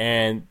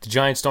 And the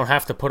Giants don't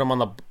have to put him on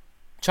the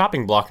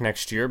chopping block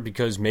next year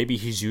because maybe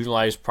he's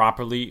utilized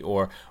properly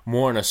or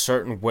more in a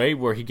certain way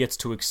where he gets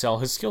to excel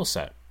his skill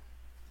set.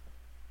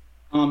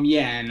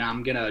 Yeah, and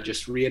I'm going to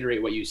just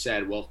reiterate what you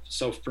said. Well,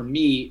 so for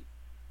me,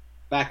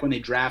 back when they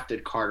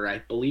drafted Carter, I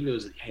believe he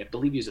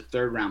was a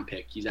third-round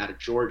pick. He's out of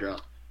Georgia.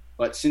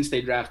 But since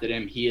they drafted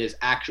him, he has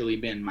actually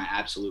been my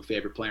absolute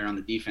favorite player on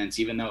the defense,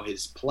 even though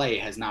his play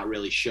has not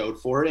really showed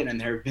for it, and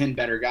there have been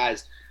better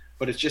guys.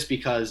 But it's just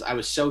because I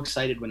was so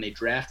excited when they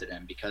drafted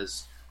him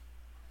because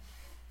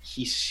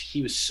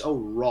he was so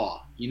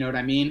raw. You know what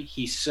I mean?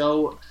 He's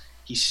so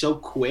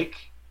quick,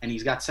 and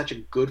he's got such a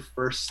good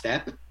first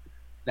step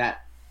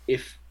that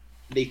if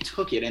they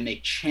took it and they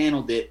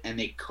channeled it and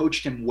they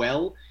coached him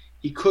well,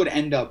 he could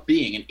end up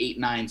being an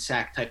 8-9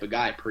 sack type of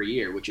guy per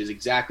year, which is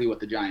exactly what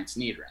the Giants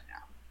need right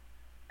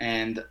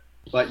now.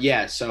 But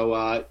yeah,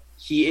 so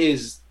he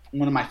is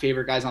one of my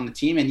favorite guys on the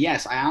team. And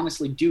yes, I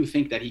honestly do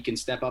think that he can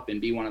step up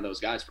and be one of those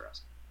guys for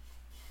us.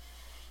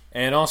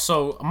 And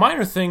also, a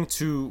minor thing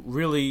to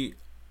really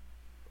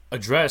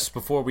address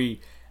before we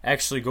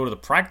actually go to the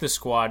practice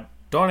squad,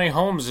 Darnay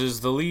Holmes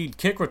is the lead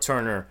kick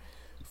returner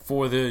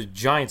for the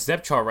Giants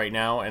depth chart right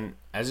now. And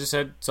as I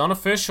said, it's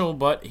unofficial,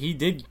 but he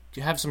did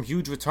have some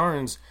huge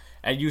returns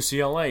at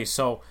UCLA.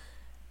 So,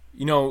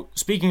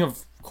 speaking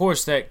of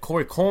course, that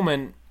Corey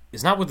Coleman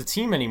is not with the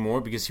team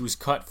anymore because he was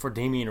cut for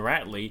Damian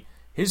Ratley,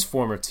 his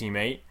former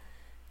teammate.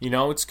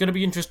 It's going to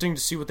be interesting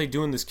to see what they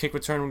do in this kick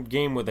return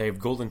game where they have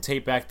Golden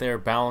Tate back there,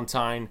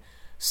 Ballantyne,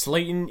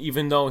 Slayton,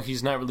 even though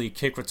he's not really a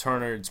kick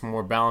returner, it's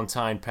more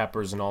Ballantyne,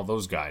 Peppers, and all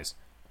those guys.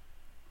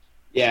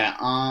 Yeah,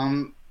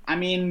 I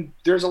mean,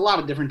 there's a lot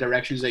of different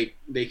directions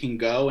they can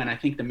go, and I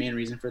think the main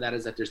reason for that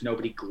is that there's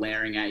nobody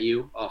glaring at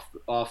you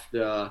off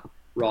the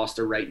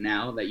roster right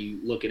now that you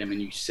look at him and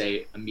you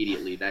say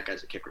immediately, that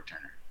guy's a kick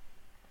returner.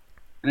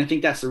 And I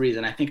think that's the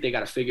reason. I think they got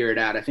to figure it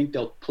out. I think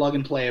they'll plug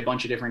and play a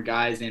bunch of different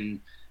guys,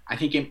 and I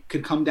think it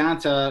could come down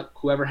to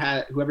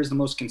whoever's the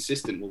most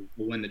consistent will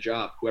win the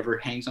job. Whoever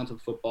hangs onto the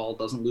football,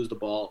 doesn't lose the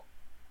ball,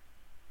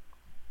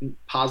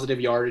 positive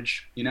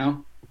yardage.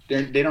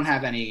 They don't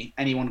have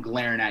anyone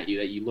glaring at you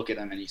that you look at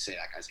them and you say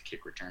that guy's a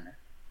kick returner.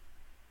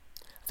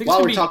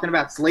 While we're talking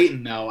about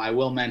Slayton, though, I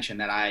will mention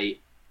that I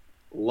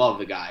love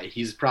the guy.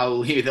 He's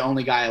probably the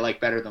only guy I like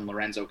better than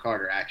Lorenzo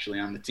Carter actually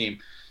on the team.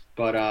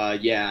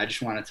 But yeah, I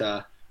just wanted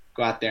to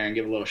go out there and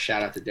give a little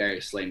shout out to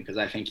Darius Slayton because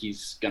I think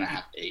he's going to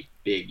have a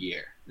big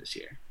year this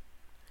year.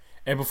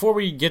 And before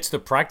we get to the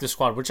practice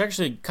squad, which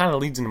actually kind of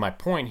leads into my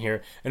point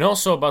here, and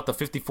also about the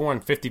 54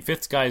 and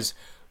 55th guys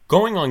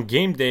going on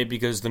game day,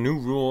 because the new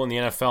rule in the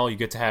NFL, you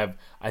get to have,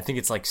 I think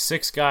it's like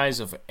 6 guys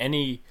of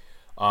any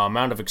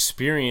amount of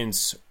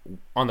experience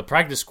on the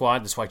practice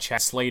squad. That's why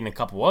Chad Slade and a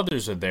couple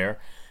others are there.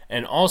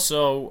 And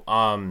also,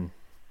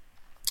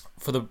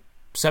 for the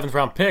 7th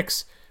round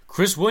picks,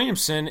 Chris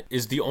Williamson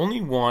is the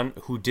only one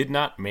who did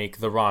not make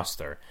the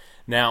roster.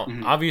 Now,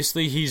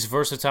 obviously, he's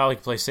versatile. He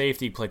can play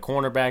safety, play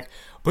cornerback.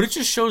 But it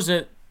just shows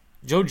that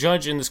Joe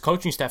Judge and this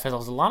coaching staff has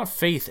a lot of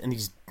faith in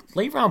these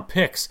late-round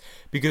picks,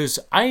 because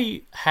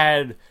I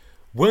had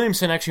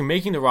Williamson actually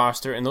making the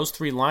roster and those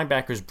 3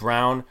 linebackers,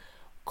 Brown,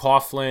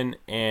 Coughlin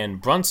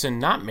and Brunson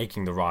not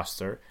making the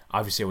roster.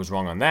 Obviously, I was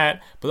wrong on that.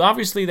 But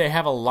obviously, they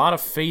have a lot of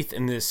faith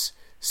in this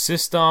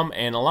system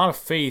and a lot of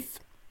faith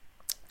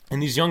in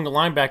these young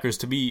linebackers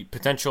to be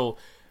potential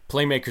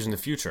playmakers in the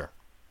future.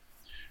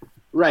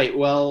 Right.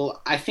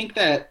 Well, I think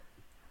that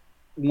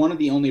one of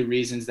the only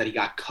reasons that he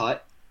got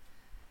cut,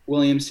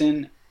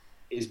 Williamson,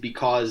 is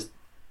because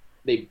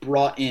they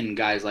brought in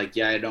guys like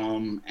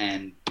Yiadom,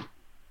 and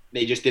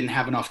they just didn't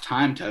have enough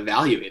time to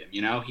evaluate him.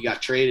 You know, he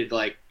got traded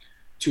like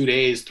 2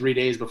 days, 3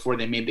 days before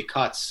they made the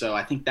cuts. So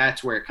I think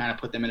that's where it kind of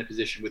put them in a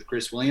position with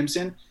Chris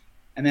Williamson.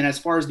 And then as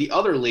far as the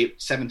other late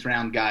 7th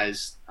round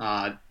guys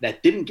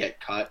that didn't get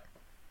cut,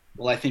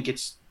 well, I think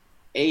it's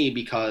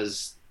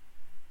because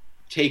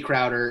Tay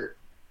Crowder,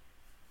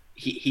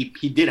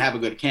 he did have a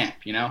good camp,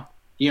 you know?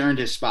 He earned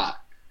his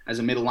spot as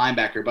a middle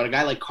linebacker. But a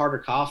guy like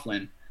Carter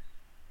Coughlin,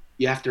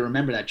 you have to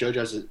remember that Joe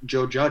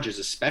Judge is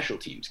a special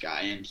teams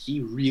guy, and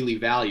he really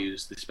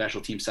values the special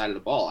teams side of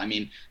the ball. I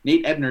mean,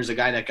 Nate Ebner is a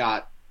guy that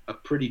got a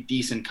pretty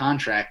decent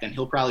contract, and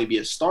he'll probably be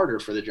a starter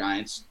for the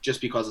Giants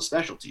just because of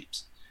special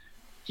teams.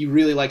 He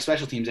really likes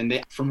special teams,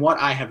 and from what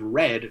I have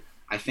read,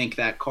 I think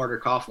that Carter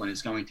Coughlin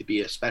is going to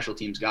be a special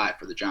teams guy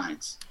for the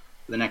Giants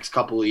for the next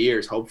couple of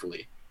years,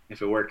 hopefully,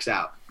 if it works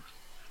out.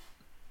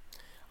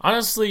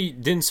 Honestly,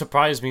 didn't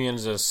surprise me, and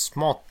as a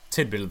small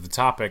tidbit of the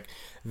topic,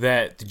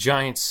 that the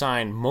Giants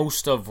signed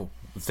most of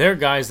their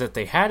guys that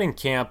they had in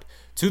camp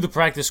to the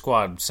practice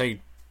squad.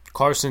 Say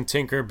Carson,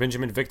 Tinker,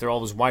 Benjamin Victor, all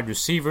those wide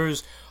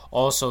receivers,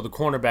 also the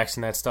cornerbacks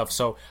and that stuff.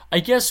 So I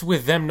guess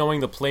with them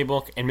knowing the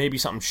playbook and maybe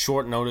something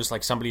short notice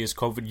like somebody has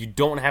COVID, you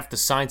don't have to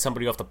sign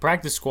somebody off the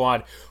practice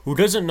squad who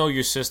doesn't know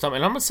your system.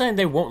 And I'm not saying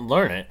they won't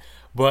learn it,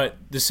 but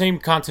the same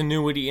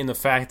continuity in the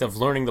fact of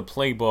learning the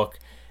playbook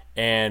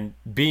and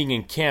being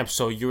in camp,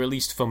 so you're at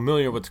least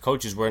familiar with the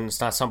coaches, where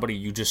it's not somebody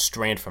you just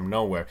strand from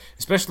nowhere,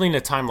 especially in a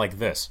time like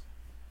this.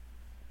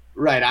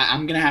 Right,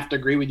 I'm going to have to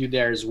agree with you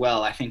there as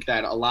well. I think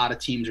that a lot of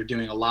teams are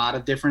doing a lot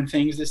of different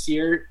things this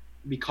year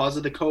because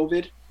of the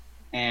COVID.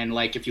 And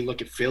like if you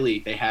look at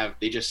Philly,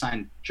 they just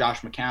signed Josh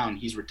McCown.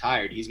 He's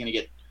retired. He's going to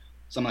get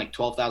something like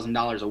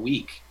 $12,000 a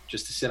week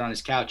just to sit on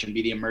his couch and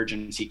be the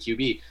emergency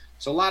QB.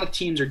 So a lot of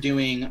teams are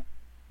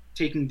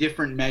taking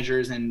different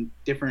measures and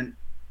different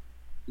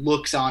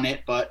looks on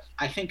it, but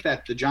I think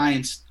that the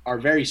Giants are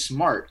very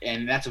smart,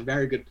 and that's a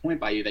very good point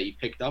by you that you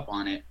picked up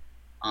on it.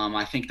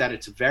 I think that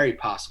it's a very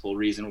possible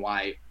reason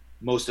why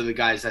most of the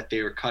guys that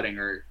they were cutting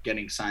are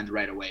getting signed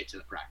right away to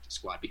the practice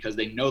squad, because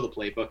they know the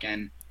playbook,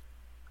 and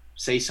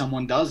say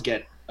someone does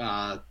get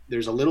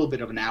there's a little bit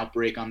of an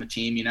outbreak on the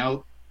team, you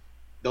know,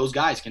 those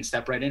guys can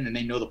step right in and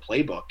they know the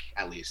playbook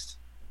at least.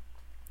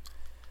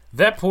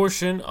 That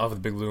portion of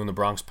the Big Blue in the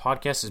Bronx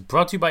podcast is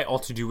brought to you by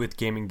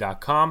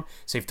AllToDoWithGaming.com.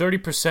 Save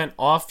 30%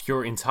 off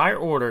your entire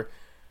order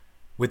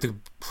with the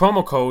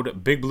promo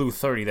code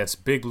BIGBLUE30. That's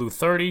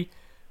BIGBLUE30.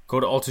 Go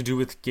to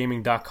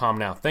AllToDoWithGaming.com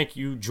now. Thank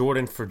you,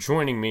 Jordan, for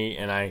joining me,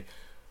 and I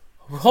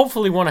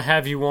hopefully want to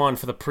have you on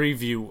for the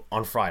preview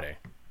on Friday.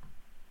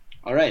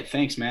 All right,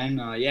 thanks,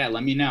 man. Yeah,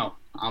 let me know.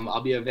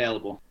 I'll be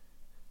available.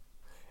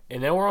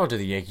 And now we're on to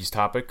the Yankees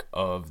topic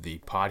of the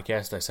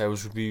podcast. I said I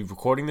was going to be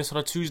recording this on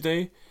a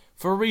Tuesday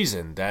for a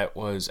reason. That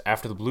was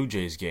after the Blue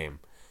Jays game.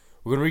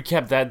 We're going to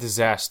recap that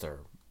disaster.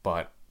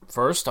 But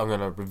first, I'm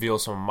going to reveal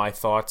some of my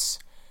thoughts.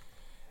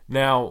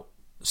 Now,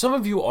 some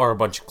of you are a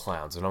bunch of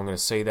clowns, and I'm going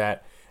to say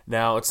that.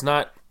 Now, it's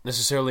not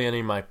necessarily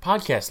any of my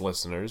podcast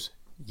listeners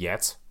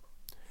yet,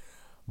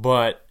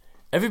 but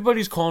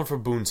everybody's calling for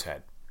Boone's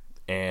head,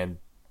 and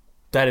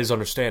that is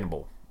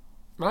understandable.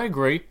 I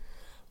agree.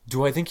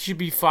 Do I think he should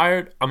be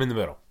fired? I'm in the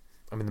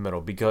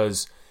middle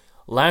because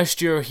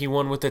last year he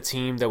won with a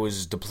team that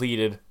was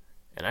depleted,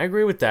 and I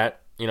agree with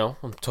that. You know,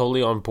 I'm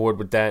totally on board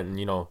with that and,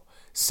 you know,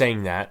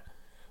 saying that.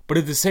 But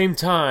at the same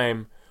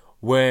time,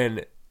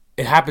 when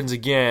it happens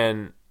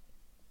again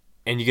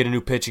and you get a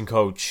new pitching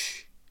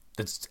coach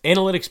that's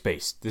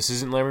analytics-based. This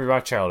isn't Larry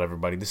Rothschild,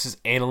 everybody. This is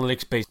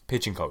analytics-based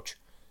pitching coach.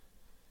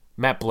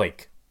 Matt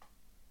Blake.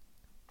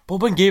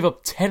 Bullpen gave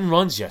up 10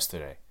 runs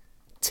yesterday.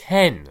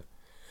 10.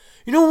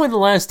 You know when the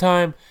last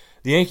time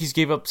the Yankees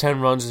gave up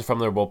 10 runs from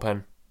their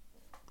bullpen?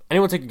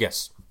 Anyone take a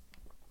guess?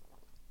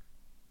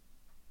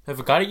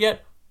 Haven't got it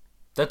yet?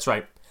 That's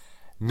right.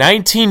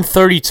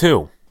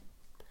 1932.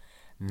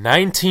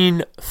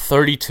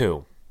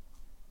 1932.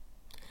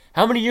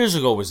 How many years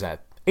ago was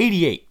that?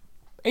 88.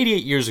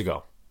 88 years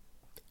ago.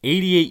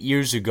 88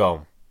 years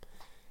ago.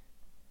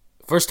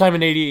 First time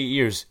in 88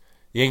 years,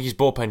 the Yankees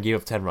bullpen gave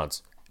up 10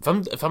 runs.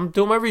 If I'm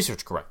doing my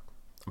research correct,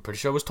 I'm pretty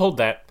sure I was told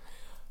that.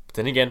 But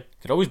then again,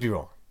 could always be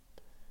wrong.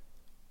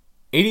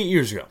 88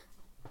 years ago.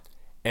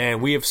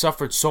 And we have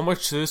suffered so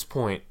much to this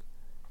point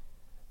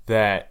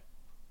that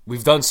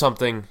we've done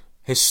something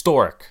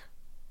historic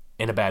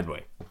in a bad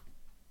way.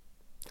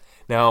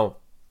 Now,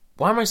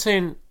 why am I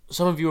saying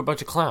some of you are a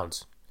bunch of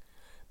clowns?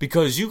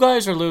 Because you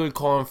guys are literally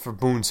calling for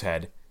Boone's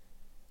head,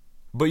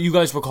 but you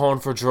guys were calling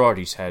for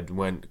Girardi's head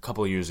a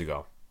couple of years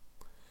ago.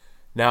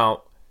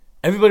 Now,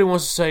 everybody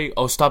wants to say,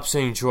 oh, stop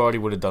saying Girardi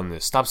would have done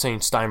this. Stop saying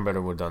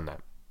Steinbrenner would have done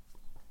that.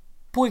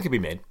 Point could be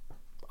made.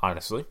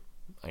 honestly.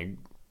 I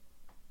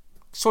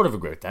sort of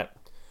agree with that.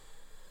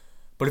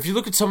 But if you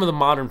look at some of the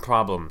modern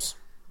problems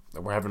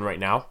that we're having right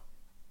now,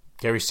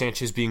 Gary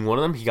Sanchez being one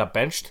of them, he got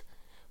benched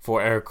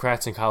for Erik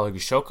Kratz and Kyle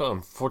Higashioka.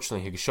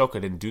 Unfortunately, Higashioka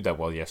didn't do that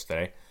well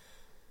yesterday.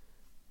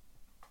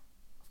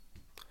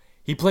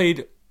 He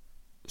played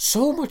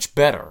so much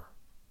better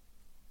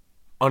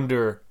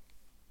under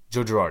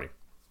Joe Girardi.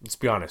 Let's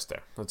be honest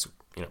there.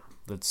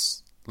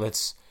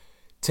 Let's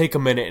take a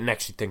minute and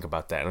actually think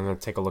about that. I'm going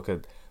to take a look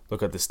at the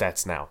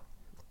stats now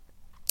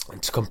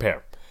and to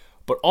compare.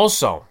 But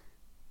also,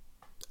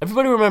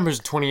 everybody remembers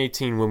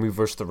 2018 when we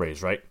versed the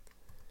Rays, right?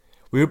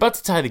 We were about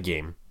to tie the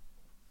game.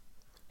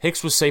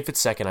 Hicks was safe at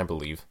second, I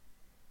believe.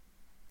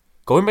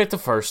 Going back to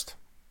first,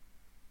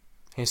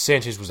 and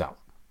Sanchez was out.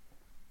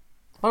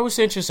 Why was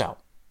Sanchez out?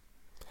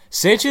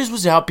 Sanchez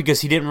was out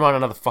because he didn't run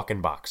out of the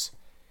fucking box.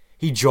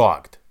 He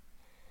jogged.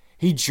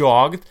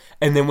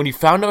 And then when he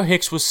found out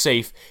Hicks was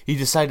safe, he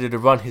decided to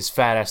run his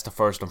fat ass to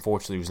first.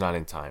 Unfortunately, he was not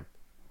in time.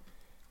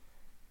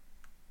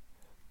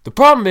 The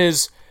problem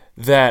is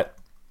that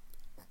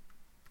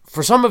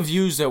for some of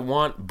you that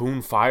want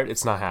Boone fired,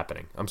 it's not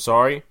happening. I'm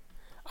sorry.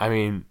 I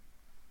mean,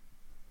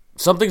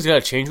 something's got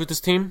to change with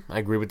this team. I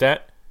agree with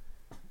that.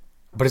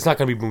 But it's not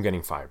going to be Boone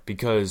getting fired.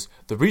 Because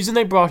the reason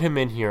they brought him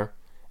in here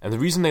and the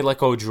reason they let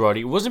go of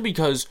Girardi wasn't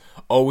because,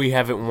 we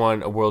haven't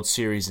won a World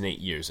Series in 8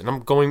 years. And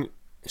I'm going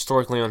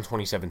historically on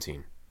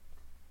 2017.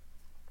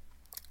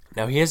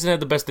 Now, he hasn't had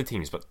the best of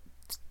teams, but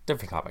it's a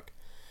different topic.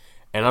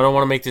 And I don't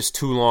want to make this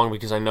too long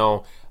because I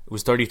know it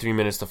was 33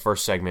 minutes the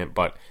first segment,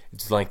 but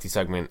it's a lengthy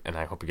segment, and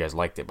I hope you guys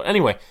liked it. But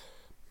anyway,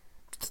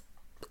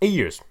 8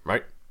 years,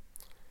 right?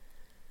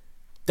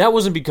 That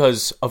wasn't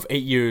because of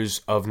 8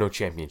 years of no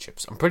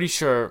championships. I'm pretty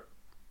sure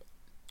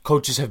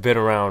coaches have been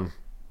around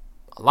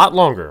a lot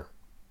longer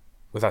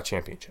without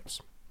championships.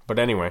 But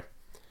anyway,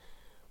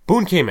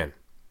 Boone came in.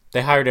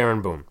 They hired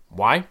Aaron Boone.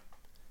 Why?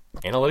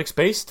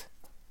 Analytics-based.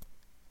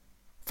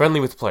 Friendly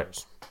with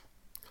players.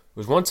 It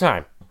was one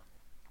time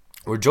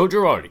where Joe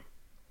Girardi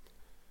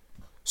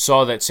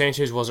saw that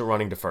Sanchez wasn't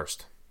running to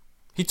first.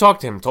 He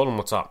talked to him, told him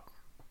what's up.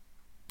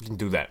 He didn't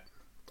do that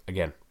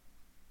again.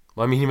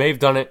 Well, I mean, he may have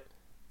done it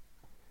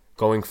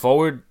going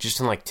forward just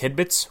in like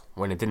tidbits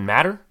when it didn't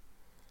matter.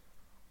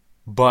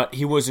 But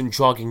he wasn't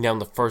jogging down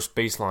the first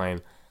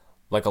baseline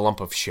like a lump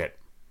of shit.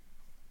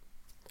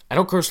 I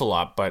don't curse a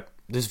lot, but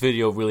this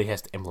video really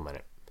has to implement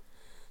it.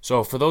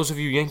 So for those of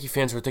you Yankee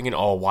fans who are thinking,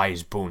 why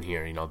is Boone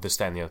here? This,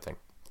 that, and the other thing.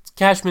 It's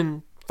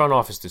Cashman front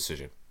office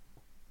decision.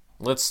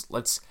 Let's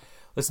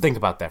think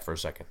about that for a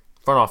second.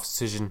 Front office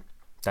decision,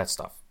 that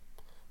stuff.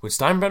 Would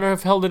Steinbrenner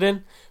have held it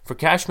in for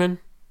Cashman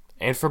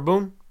and for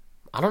Boone?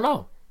 I don't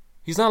know.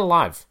 He's not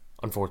alive,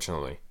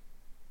 unfortunately.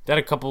 Died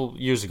a couple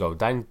years ago.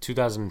 Died in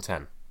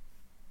 2010.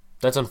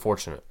 That's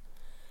unfortunate.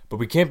 But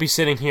we can't be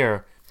sitting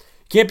here,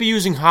 can't be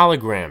using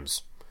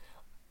holograms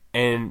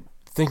and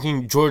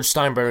thinking George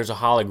Steinbrenner is a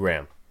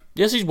hologram.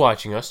 Yes, he's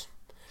watching us,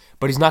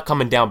 but he's not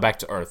coming down back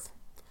to earth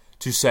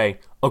to say,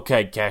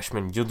 okay,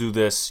 Cashman, you'll do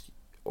this,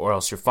 or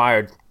else you're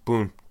fired.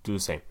 Boom, do the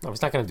same. No,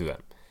 he's not going to do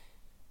that.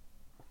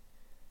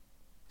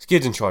 This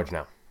kid's in charge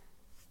now.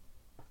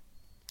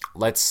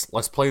 Let's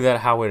play that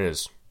how it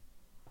is.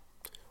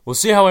 We'll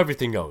see how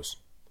everything goes.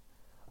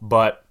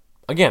 But,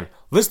 again,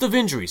 list of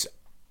injuries.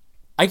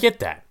 I get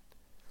that.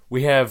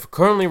 We have,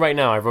 currently right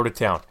now, I wrote it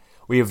down.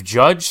 We have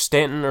Judge,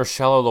 Stanton,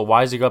 Urshela,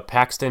 Loaisiga,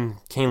 Paxton,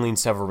 Kaneline,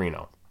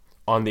 Severino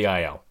on the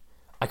IL.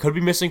 I could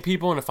be missing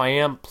people, and if I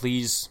am,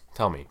 please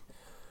tell me.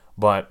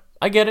 But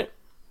I get it.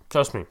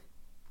 Trust me.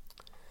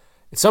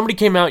 Somebody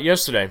came out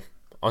yesterday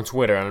on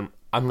Twitter, and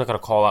I'm not going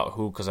to call out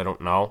who because I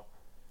don't know,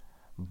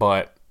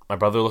 but my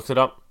brother looked it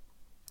up.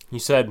 He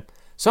said,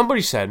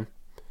 somebody said,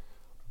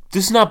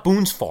 this is not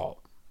Boone's fault.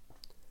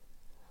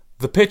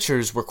 The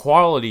pitchers were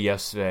quality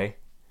yesterday,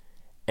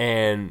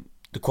 and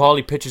the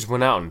quality pitchers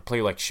went out and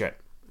played like shit.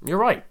 You're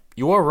right.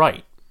 You are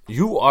right.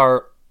 You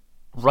are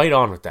right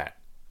on with that.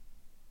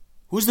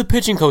 Who's the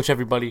pitching coach,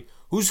 everybody?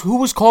 Who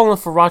was calling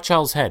for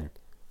Rothschild's head?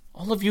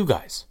 All of you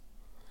guys.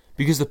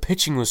 Because the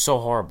pitching was so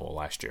horrible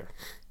last year.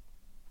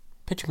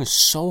 Pitching was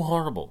so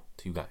horrible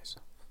to you guys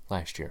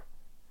last year.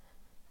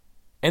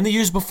 And the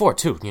years before,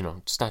 too.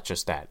 It's not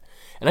just that.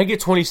 And I get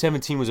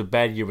 2017 was a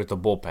bad year with the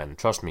bullpen.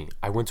 Trust me,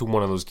 I went to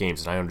one of those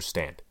games and I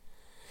understand.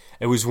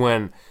 It was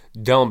when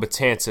Dellin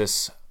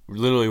Betances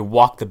literally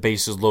walked the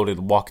bases loaded,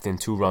 walked in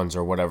 2 runs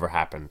or whatever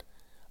happened.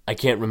 I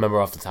can't remember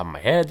off the top of my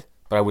head,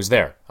 but I was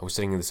there. I was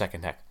sitting in the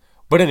second deck.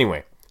 But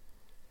anyway,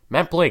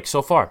 Matt Blake,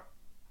 so far,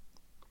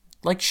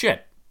 like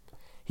shit.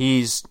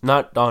 He's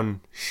not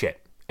done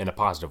shit in a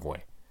positive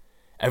way.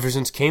 Ever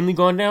since Kaneline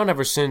gone down,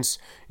 ever since,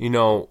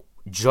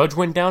 Judge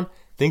went down,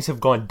 things have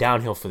gone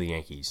downhill for the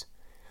Yankees.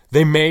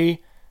 They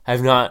may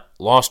have not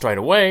lost right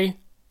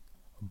away,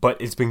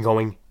 but it's been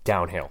going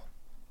downhill.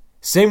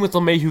 Same with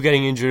LeMahieu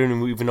getting injured,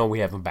 and even though we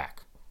have him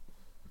back.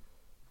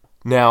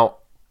 Now,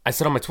 I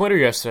said on my Twitter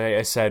yesterday,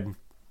 I said,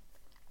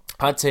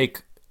 hot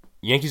take,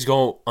 Yankees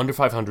go under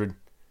 500,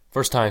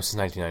 first time since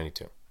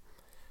 1992.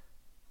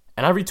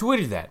 And I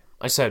retweeted that.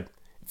 I said,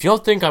 if y'all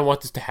think I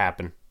want this to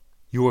happen,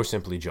 you are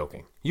simply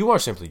joking. You are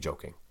simply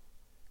joking.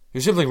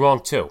 You're simply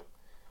wrong too.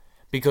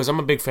 Because I'm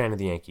a big fan of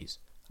the Yankees.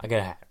 I got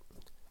a hat.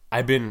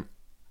 I've been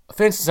a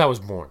fan since I was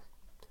born.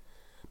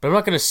 But I'm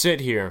not going to sit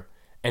here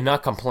and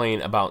not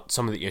complain about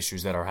some of the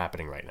issues that are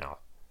happening right now.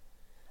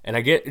 And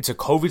I get it's a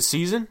COVID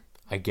season.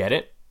 I get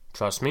it.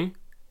 Trust me.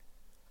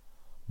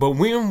 But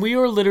when we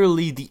are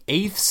literally the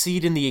 8th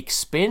seed in the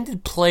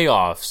expanded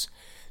playoffs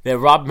that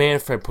Rob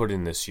Manfred put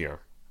in this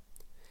year,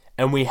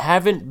 and we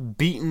haven't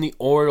beaten the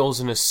Orioles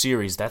in a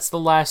series, that's the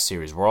last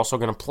series. We're also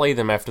going to play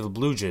them after the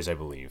Blue Jays, I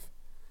believe.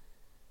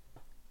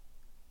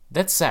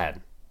 That's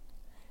sad.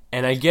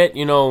 And I get,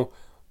 the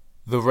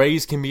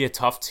Rays can be a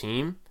tough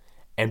team,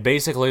 and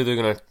basically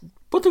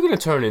what they're going to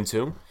turn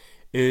into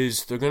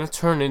is they're going to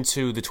turn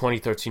into the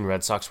 2013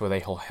 Red Sox where they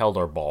held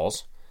our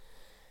balls.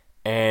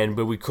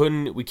 But we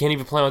can't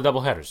even play on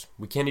doubleheaders.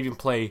 We can't even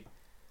play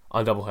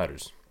on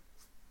doubleheaders.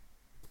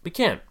 We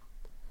can't.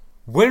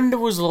 When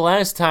was the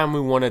last time we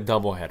won a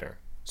doubleheader?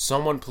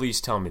 Someone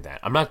please tell me that.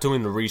 I'm not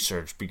doing the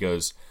research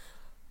because,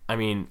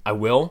 I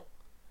will.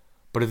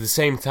 But at the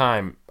same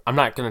time, I'm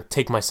not going to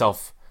take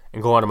myself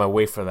and go out of my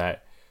way for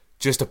that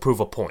just to prove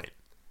a point.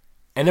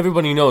 And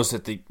everybody knows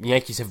that the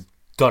Yankees have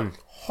done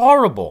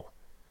horrible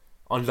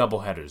on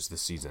doubleheaders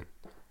this season.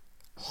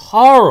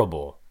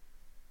 Horrible.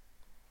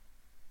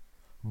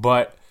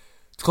 But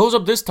to close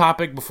up this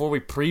topic before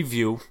we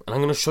preview, and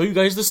I'm going to show you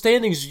guys the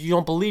standings. You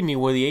don't believe me,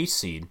 we're the 8th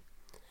seed.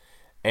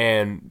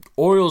 And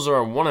Orioles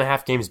are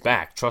 1.5 games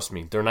back. Trust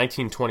me, they're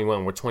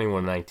 19-21, we're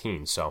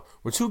 21-19. So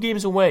we're 2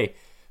 games away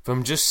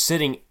from just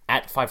sitting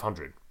at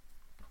 500.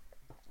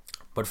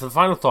 But for the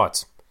final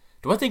thoughts,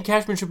 do I think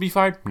Cashman should be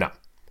fired? No.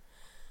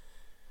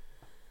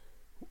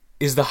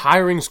 Is the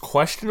hirings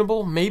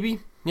questionable? Maybe.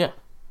 Yeah.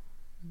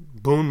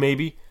 Boone,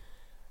 maybe.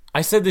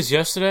 I said this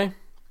yesterday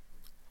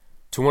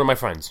to one of my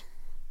friends.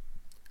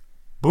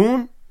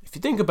 Boone, if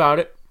you think about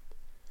it,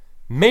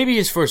 maybe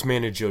his first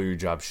managerial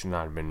job should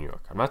not have been New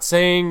York. I'm not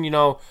saying,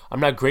 I'm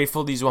not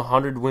grateful these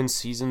 100-win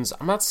seasons.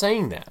 I'm not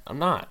saying that. I'm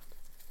not.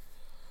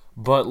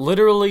 But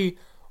literally,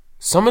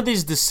 some of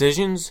these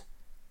decisions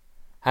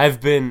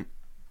have been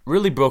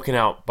really broken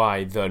out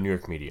by the New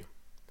York media.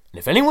 And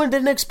if anyone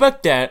didn't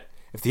expect that,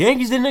 if the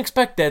Yankees didn't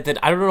expect that, then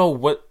I don't know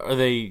what are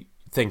they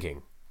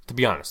thinking. To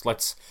be honest,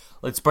 let's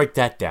break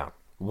that down.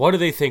 What are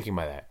they thinking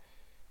by that?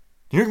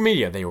 New York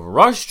media, they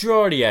rushed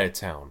Girardi out of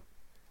town.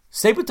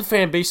 Same with the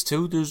fan base,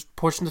 too. There's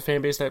portions of the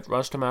fan base that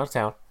rushed him out of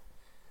town.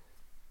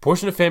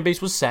 Portion of the fan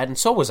base was sad, and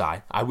so was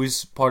I. I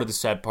was part of the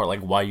sad part, like,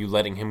 why are you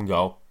letting him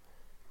go?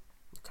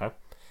 Okay.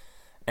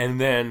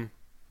 And then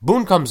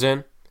Boone comes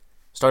in,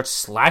 starts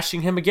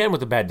slashing him again with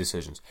the bad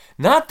decisions.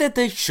 Not that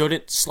they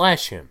shouldn't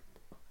slash him.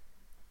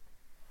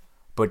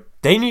 But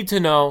they need to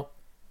know,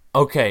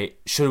 okay,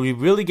 should we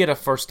really get a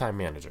first-time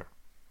manager?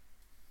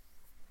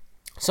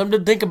 Something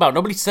to think about.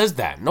 Nobody says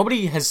that.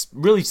 Nobody has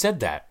really said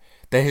that.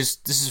 This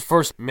is his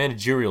first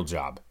managerial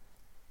job.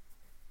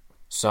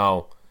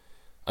 So,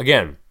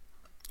 again,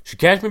 should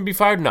Cashman be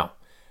fired? No.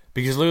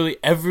 Because literally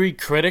every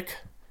critic,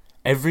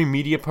 every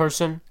media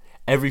person,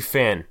 every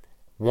fan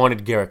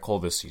wanted Garrett Cole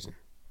this season.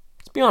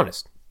 Let's be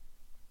honest.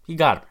 He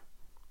got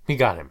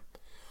him.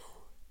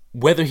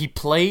 Whether he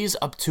plays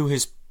up to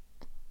his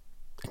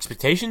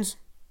expectations,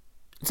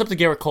 it's up to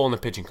Garrett Cole and the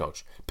pitching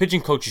coach.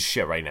 Pitching coach is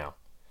shit right now.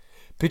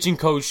 Pitching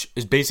coach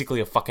is basically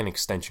a fucking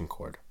extension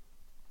cord.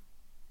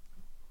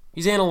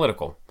 He's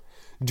analytical.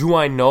 Do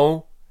I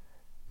know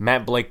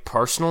Matt Blake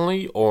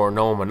personally or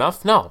know him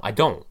enough? No, I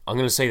don't. I'm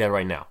going to say that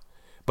right now.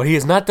 But he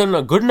has not done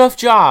a good enough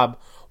job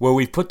where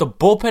we've put the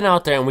bullpen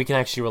out there and we can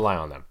actually rely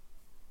on them.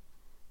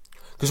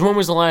 Because when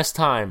was the last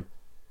time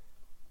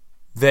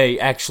they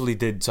actually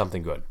did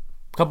something good?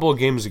 A couple of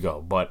games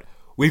ago. But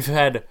we've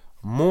had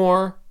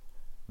more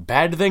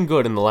bad than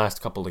good in the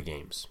last couple of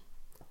games.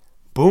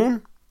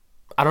 Boone,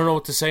 I don't know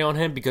what to say on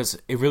him because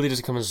it really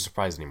doesn't come as a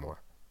surprise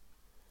anymore.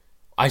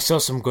 I saw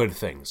some good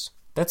things.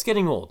 That's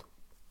getting old.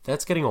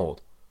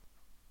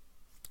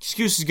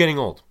 Excuse is getting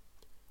old.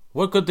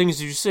 What good things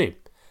did you see?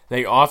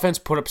 That your offense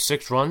put up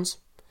 6 runs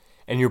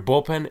and your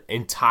bullpen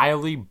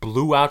entirely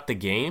blew out the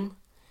game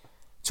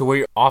to where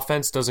your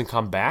offense doesn't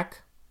come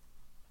back?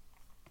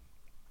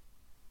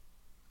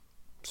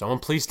 Someone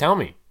please tell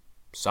me.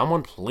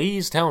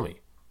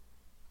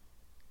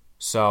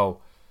 So,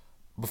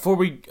 before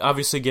we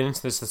obviously get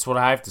into this, that's what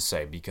I have to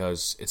say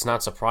because it's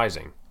not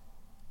surprising.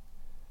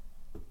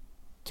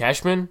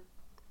 Cashman,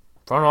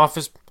 front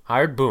office,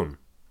 hired Boone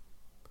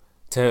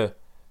to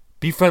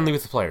be friendly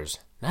with the players,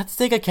 not to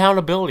take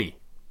accountability.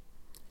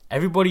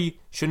 Everybody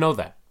should know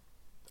that.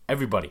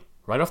 Everybody.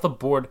 Right off the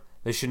board,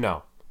 they should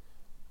know.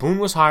 Boone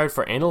was hired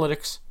for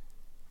analytics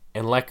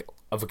and lack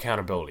of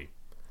accountability.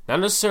 Not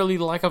necessarily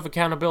the lack of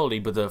accountability,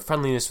 but the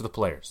friendliness with the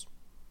players.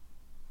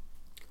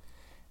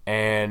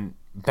 And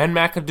Ben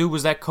McAdoo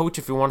was that coach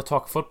if you want to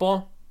talk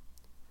football.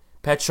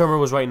 Pat Shermer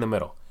was right in the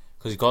middle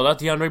because he called out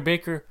DeAndre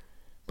Baker,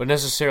 but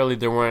necessarily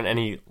there weren't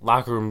any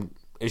locker room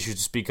issues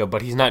to speak of,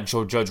 but he's not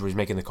Joe Judge where he's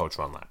making the coach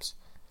run laps.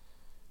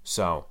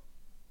 So,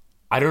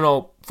 I don't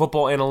know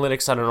football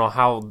analytics. I don't know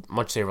how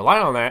much they rely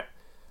on that,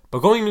 But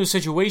going into a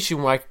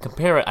situation where I can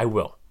compare it, I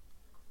will.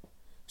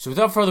 So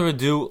without further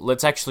ado,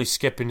 let's actually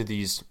skip into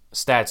these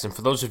stats. And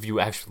for those of you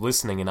actually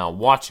listening and not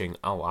watching,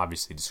 I'll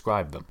obviously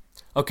describe them.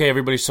 Okay,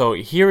 everybody, so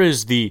here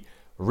is the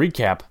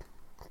recap,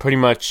 pretty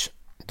much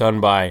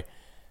done by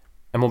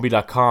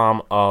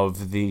MLB.com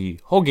of the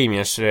whole game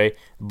yesterday.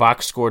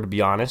 Box score, to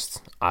be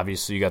honest.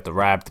 Obviously, you got the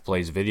Rap that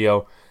plays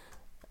video.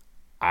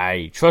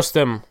 I trust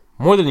them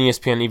more than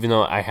ESPN, even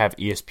though I have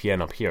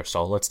ESPN up here.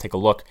 So let's take a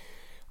look.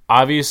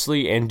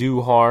 Obviously,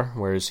 Andujar,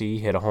 where is he?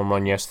 Hit a home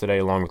run yesterday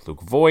along with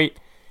Luke Voit.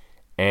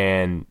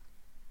 And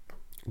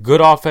good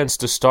offense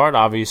to start,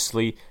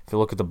 obviously. If you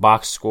look at the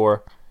box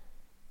score,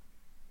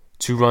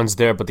 2 runs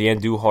there, but the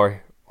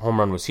Andujar home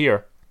run was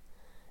here.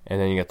 And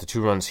then you got the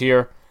 2 runs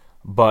here.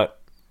 But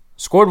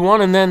scored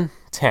 1 and then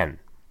 10.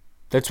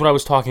 That's what I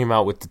was talking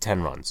about with the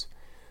 10 runs.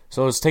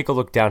 So let's take a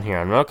look down here.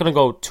 I'm not going to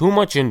go too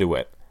much into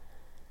it.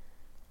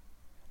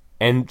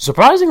 And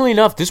surprisingly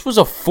enough, this was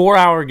a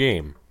 4-hour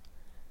game.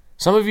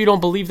 Some of you don't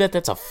believe that.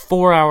 That's a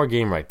 4-hour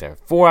game right there.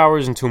 4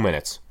 hours and 2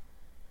 minutes.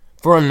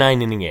 For a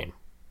 9-inning game.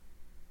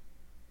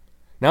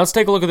 Now let's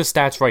take a look at the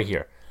stats right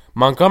here.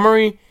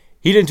 Montgomery,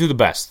 he didn't do the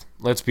best.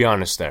 Let's be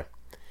honest there.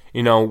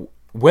 You know,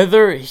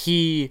 whether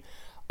he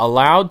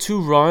allowed 2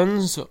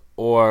 runs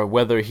or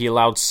whether he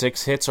allowed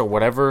 6 hits or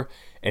whatever,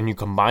 and you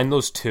combine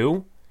those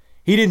 2,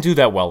 he didn't do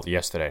that well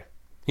yesterday.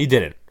 He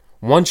didn't.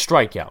 1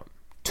 strikeout,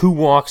 2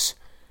 walks,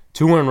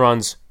 2 earned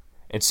runs,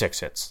 and 6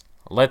 hits.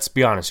 Let's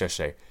be honest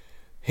yesterday.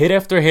 Hit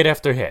after hit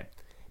after hit.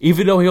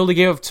 Even though he only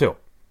gave up 2.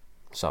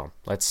 So,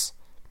 let's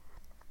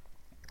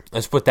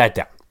put that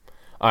down.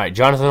 All right,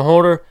 Jonathan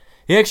Holder,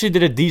 he actually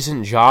did a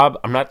decent job.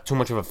 I'm not too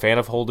much of a fan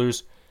of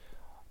Holders,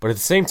 but at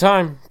the same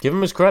time, give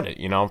him his credit.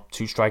 2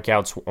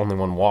 strikeouts, only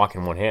 1 walk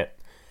and 1 hit,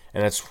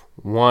 and that's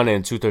 1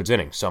 2/3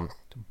 innings. So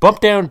bump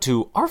down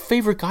to our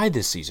favorite guy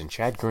this season,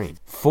 Chad Green.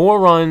 4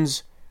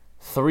 runs,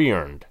 3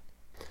 earned.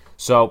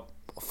 So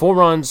 4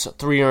 runs,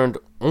 3 earned,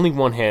 only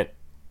 1 hit,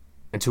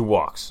 and 2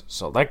 walks.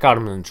 So that got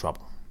him in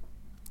trouble.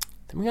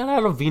 Then we got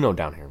Ottavino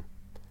down here.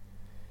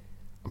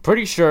 I'm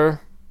pretty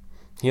sure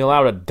he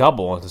allowed a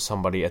double into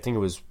somebody. I think it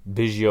was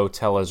Biggio,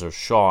 Tellez, or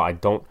Shaw. I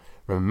don't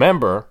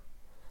remember.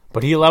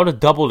 But he allowed a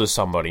double to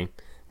somebody.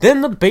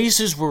 Then the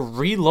bases were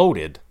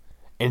reloaded.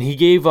 And he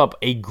gave up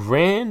a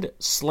grand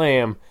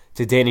slam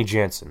to Danny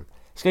Jansen.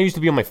 This guy used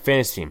to be on my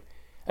fantasy team.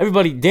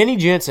 Everybody, Danny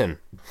Jansen.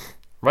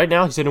 Right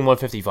now, he's hitting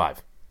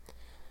 155.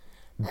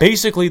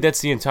 Basically,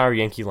 that's the entire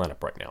Yankee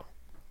lineup right now.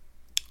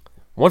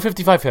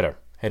 155 hitter.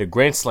 Hit a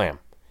grand slam.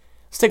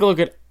 Let's take a look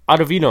at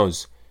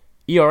Ottavino's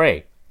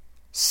ERA.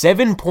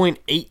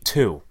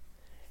 7.82.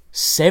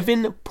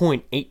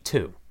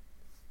 7.82.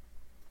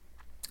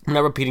 I'm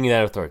not repeating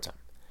that a third time.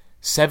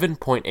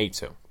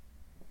 7.82.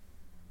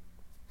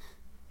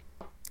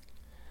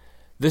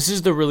 This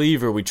is the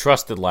reliever we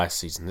trusted last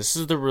season. This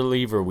is the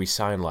reliever we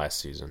signed last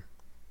season.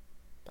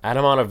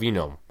 Adam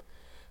Ottavino.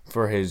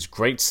 For his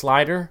great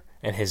slider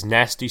and his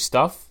nasty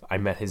stuff. I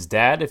met his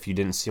dad. If you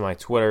didn't see my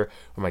Twitter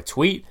or my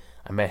tweet,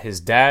 I met his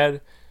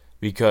dad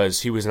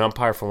because he was an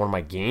umpire for one of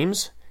my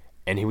games.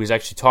 And he was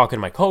actually talking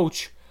to my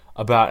coach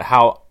about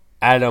how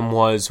Adam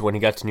was when he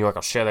got to New York.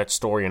 I'll share that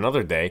story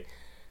another day.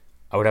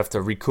 I would have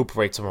to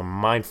recuperate some of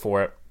my mind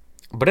for it.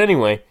 But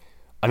anyway,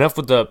 enough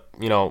with the,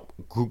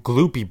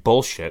 gloopy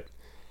bullshit.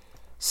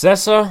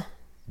 Sessa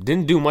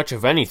didn't do much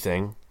of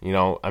anything. He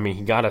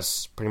got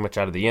us pretty much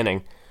out of the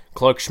inning.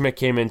 Clark Schmidt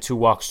came in, 2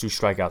 walks, 2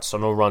 strikeouts, so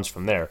no runs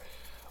from there.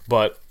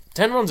 But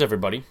 10 runs,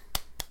 everybody.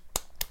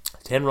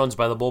 10 runs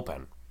by the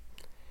bullpen.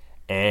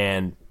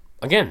 And,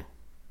 again,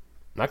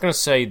 I'm not going to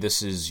say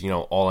this is,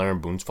 all Aaron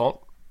Boone's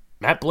fault.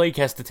 Matt Blake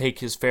has to take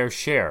his fair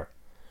share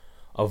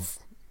of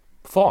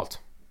fault.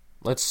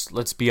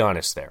 Let's be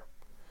honest there.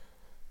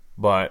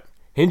 But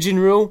Hyun-Jin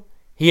Ryu,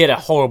 he had a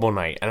horrible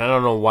night, and I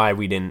don't know why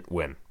we didn't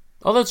win.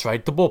 Oh, that's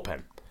right, the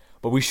bullpen.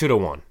 But we should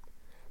have won.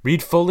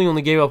 Reed Foley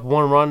only gave up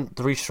 1 run,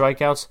 3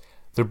 strikeouts.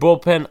 Their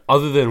bullpen,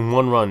 other than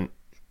 1 run,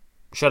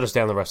 shut us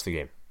down the rest of the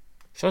game.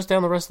 Shut us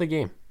down the rest of the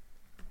game.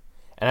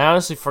 And I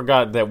honestly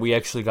forgot that we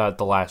actually got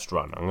the last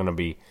run. I'm going to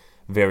be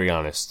very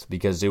honest,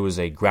 because it was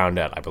a ground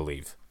out, I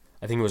believe.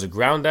 I think it was a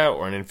ground out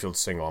or an infield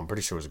single. I'm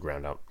pretty sure it was a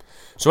ground out.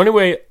 So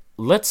anyway,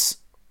 let's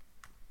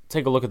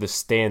take a look at the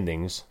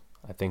standings.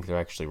 I think they're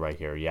actually right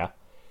here, yeah.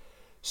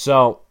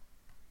 So,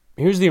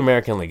 here's the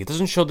American League. It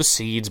doesn't show the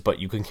seeds, but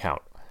you can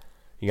count.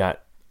 You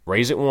got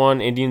Rays at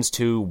 1, Indians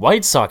 2,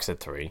 White Sox at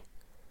 3,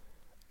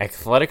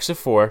 Athletics at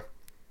 4,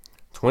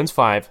 Twins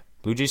 5,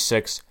 Blue Jays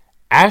 6,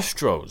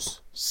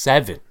 Astros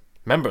 7.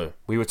 Remember,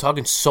 we were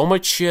talking so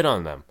much shit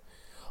on them.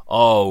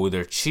 Oh,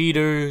 they're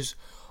cheaters.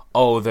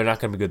 Oh, they're not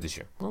going to be good this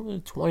year. Well, they're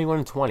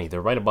 21-20.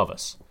 They're right above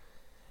us.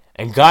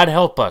 And God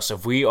help us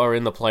if we are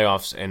in the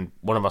playoffs and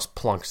one of us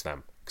plunks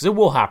them. Because it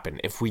will happen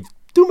if we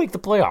do make the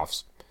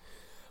playoffs.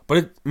 But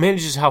it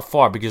manages how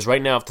far, because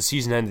right now, if the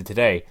season ended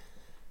today,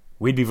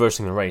 we'd be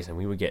versing the Rays and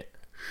we would get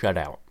shut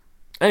out.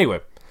 Anyway,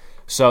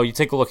 so you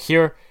take a look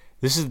here.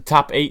 This is the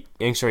top 8.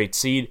 Yanks are 8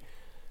 seed.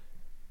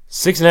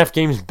 6.5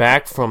 games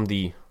back from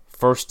the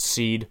first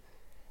seed.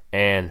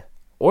 And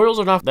Orioles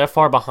are not that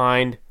far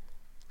behind.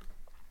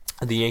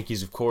 The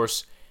Yankees, of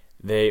course,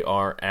 they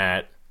are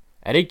at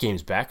 8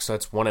 games back, so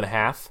that's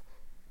 1.5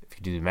 if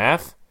you do the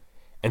math.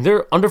 And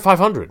they're under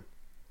 500.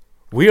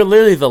 We are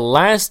literally the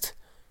last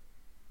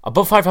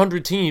above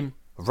 500 team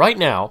right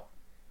now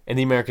in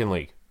the American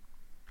League.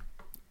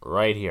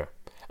 Right here.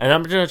 And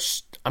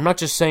I'm not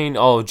just saying,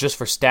 oh, just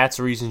for stats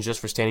reasons, just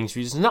for standings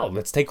reasons. No,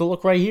 let's take a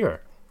look right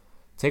here.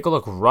 Take a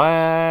look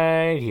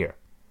right here.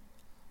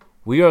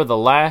 We are the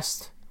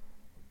last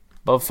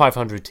above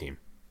 500 team.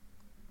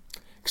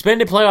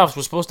 Expanded playoffs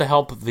was supposed to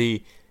help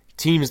the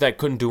teams that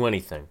couldn't do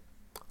anything,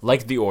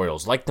 like the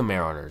Orioles, like the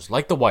Mariners,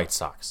 like the White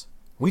Sox.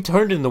 We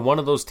turned into one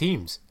of those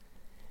teams.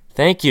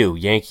 Thank you,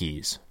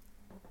 Yankees.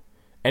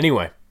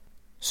 Anyway,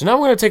 so now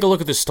we're going to take a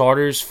look at the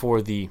starters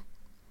for the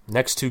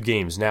next 2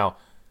 games. Now,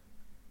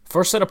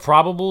 first set of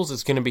probables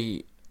is going to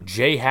be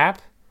J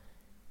Happ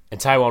and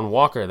Taijuan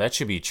Walker. That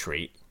should be a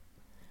treat.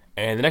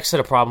 And the next set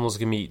of probables is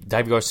going to be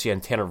Deivi Garcia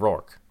and Tanner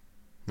Roark.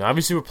 Now,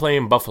 obviously, we're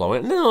playing Buffalo.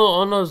 And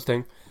another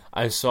thing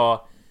I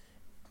saw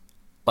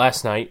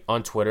last night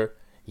on Twitter,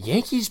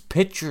 Yankees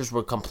pitchers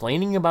were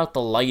complaining about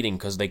the lighting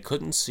because they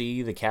couldn't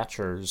see the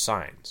catcher's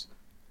signs.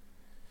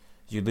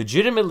 You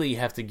legitimately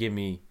have to give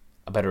me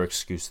a better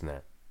excuse than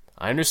that.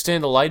 I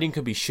understand the lighting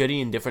could be shitty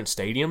in different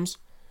stadiums,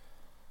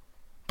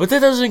 but that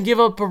doesn't give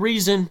up a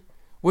reason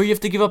where you have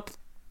to give up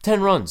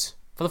 10 runs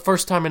for the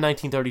first time in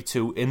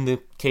 1932 in the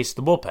case of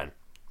the bullpen.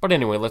 But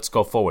anyway, let's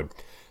go forward.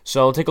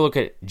 So take a look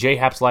at J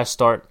Happ's last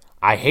start.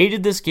 I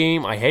hated this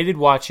game. I hated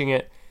watching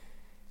it.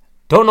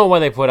 Don't know why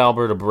they put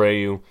Albert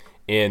Abreu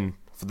in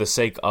for the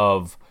sake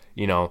of,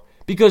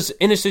 because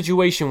in a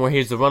situation where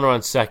he's the runner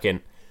on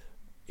second,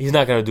 he's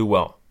not going to do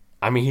well.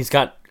 I mean, he's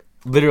got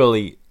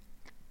literally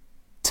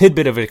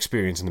tidbit of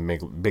experience in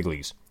the big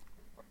leagues.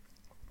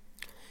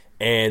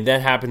 And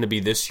that happened to be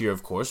this year,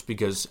 of course,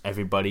 because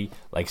everybody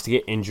likes to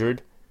get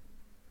injured.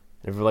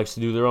 Everybody likes to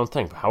do their own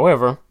thing.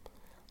 However,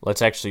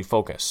 let's actually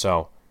focus.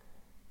 So,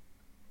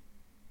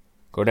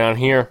 go down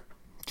here.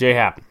 J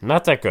Happ,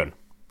 not that good.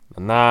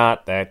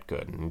 Not that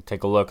good. And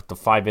take a look at the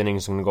 5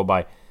 innings. I'm going to go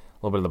by a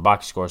little bit of the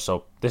box score.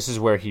 So, this is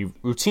where he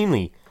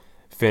routinely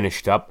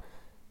finished up.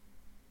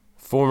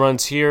 4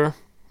 runs here.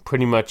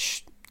 Pretty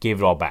much gave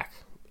it all back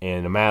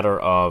in a matter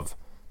of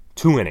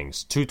 3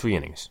 innings.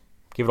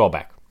 Give it all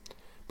back.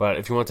 But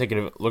if you want to take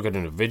a look at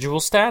individual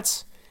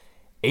stats,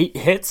 8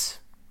 hits,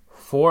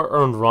 4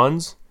 earned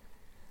runs,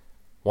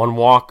 1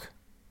 walk,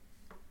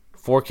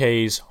 4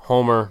 Ks,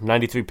 homer,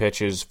 93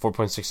 pitches,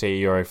 4.68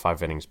 ERA,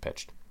 5 innings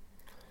pitched.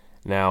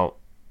 Now,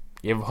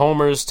 you have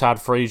homers,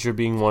 Todd Frazier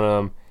being one of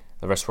them,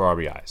 the rest were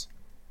RBIs.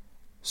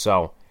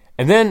 So,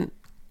 and then,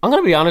 I'm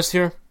going to be honest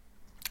here,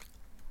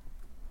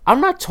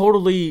 I'm not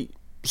totally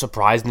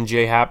surprised in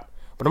J Happ,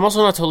 but I'm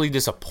also not totally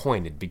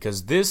disappointed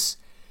because this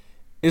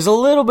is a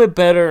little bit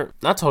better,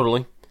 not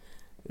totally,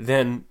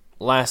 than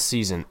last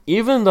season.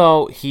 Even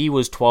though he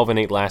was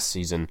 12-8 last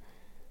season,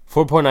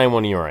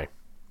 4.91 ERA.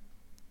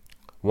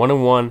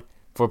 1-1,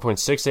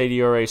 4.68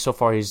 ERA. So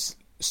far he's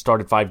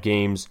started 5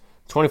 games,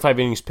 25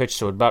 innings pitched,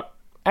 so about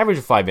average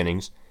of 5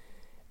 innings.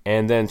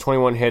 And then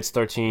 21 hits,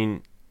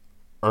 13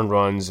 earned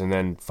runs, and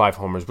then 5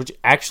 homers, which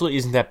actually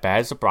isn't that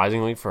bad,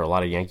 surprisingly, for a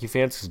lot of Yankee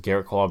fans, because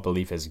Garrett Cole, I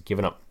believe, has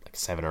given up like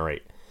 7 or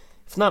 8,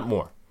 if not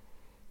more.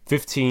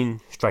 15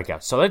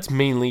 strikeouts. So that's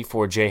mainly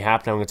for J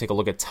Happ. Now I'm going to take a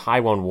look at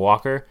Taijuan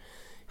Walker.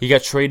 He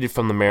got traded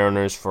from the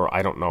Mariners for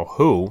I don't know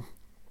who,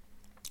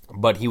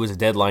 but he was a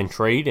deadline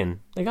trade, and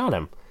they got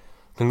him.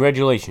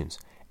 Congratulations.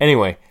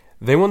 Anyway,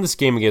 they won this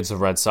game against the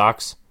Red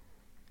Sox.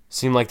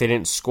 Seemed like they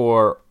didn't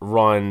score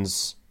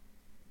runs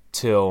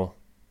till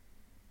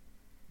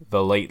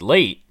the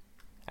late,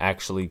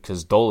 actually,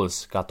 because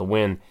Dolis got the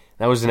win.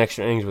 That was an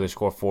extra innings where they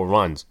scored 4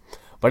 runs.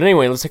 But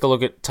anyway, let's take a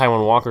look at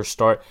Taijuan Walker's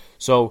start.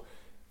 So,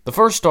 the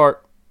first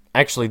start,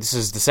 actually, this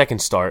is the second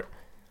start.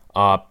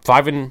 5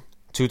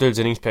 2/3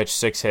 innings pitched,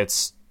 6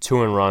 hits,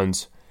 2 earned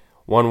runs,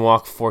 1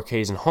 walk, 4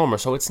 Ks, and homer.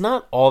 So it's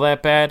not all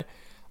that bad.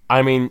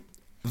 I mean,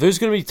 there's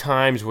going to be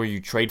times where you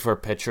trade for a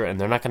pitcher and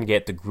they're not going to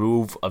get the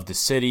groove of the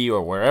city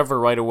or wherever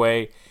right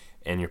away,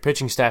 and your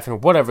pitching staff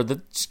and whatever.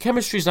 The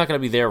chemistry's not going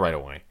to be there right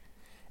away.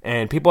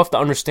 And people have to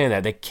understand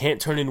that. They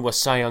can't turn into a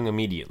Cy Young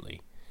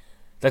immediately.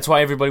 That's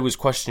why everybody was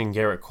questioning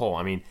Garrett Cole.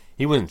 I mean,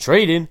 he wasn't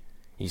traded.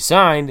 He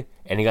signed,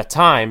 and he got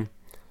time,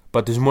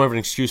 but there's more of an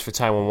excuse for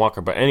Taijuan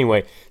Walker. But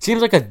anyway,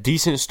 seems like a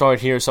decent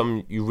start here,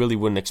 something you really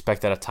wouldn't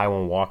expect out of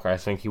Taijuan Walker. I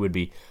think he would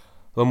be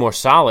a little more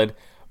solid.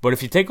 But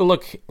if you take a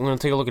look, I'm going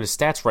to take a look at his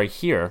stats right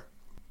here.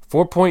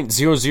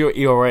 4.00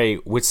 ERA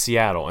with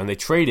Seattle, and they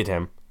traded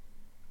him.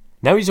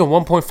 Now he's a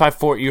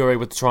 1.54 ERA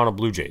with the Toronto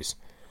Blue Jays.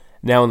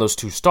 Now in those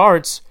 2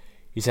 starts,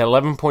 he's had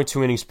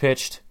 11.2 innings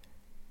pitched,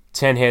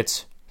 10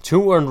 hits,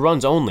 2 earned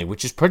runs only,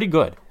 which is pretty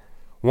good.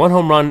 1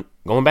 home run,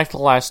 going back to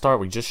the last start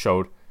we just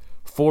showed,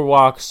 4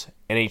 walks,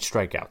 and 8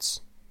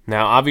 strikeouts.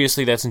 Now,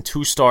 obviously, that's in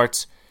 2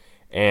 starts,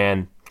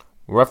 and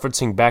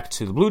referencing back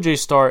to the Blue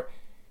Jays start,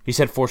 he's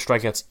had 4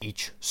 strikeouts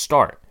each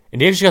start.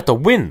 And he actually got the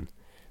win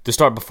the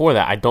start before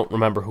that. I don't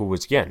remember who it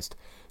was against.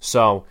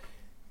 So,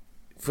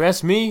 if you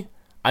ask me,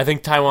 I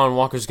think Taijuan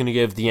Walker's going to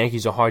give the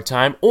Yankees a hard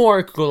time, or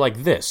it could go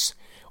like this.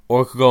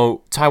 or it could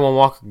go Taijuan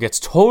Walker gets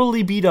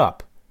totally beat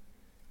up,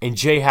 and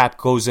J-Happ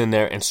goes in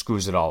there and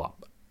screws it all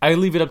up. I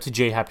leave it up to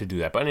J-Happ to do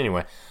that. But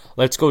anyway,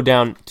 let's go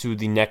down to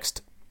the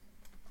next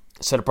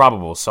set of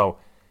probables. So,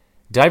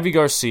 Deivi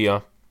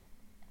Garcia,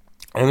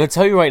 and I'm going to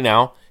tell you right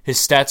now, his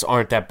stats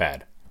aren't that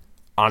bad,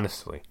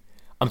 honestly.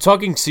 I'm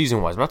talking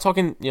season-wise. I'm not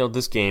talking,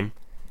 this game.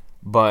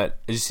 But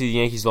as you see, the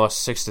Yankees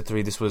lost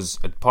 6-3. This was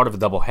a part of a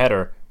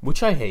doubleheader,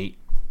 which I hate,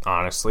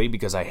 honestly,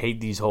 because I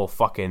hate these whole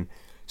fucking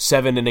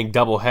 7-inning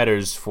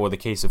doubleheaders for the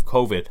case of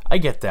COVID. I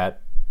get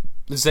that.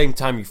 At the same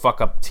time, you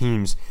fuck up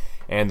teams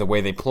and the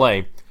way they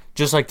play,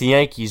 just like the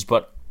Yankees,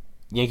 but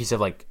Yankees have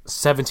like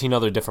 17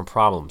 other different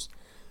problems.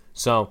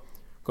 So,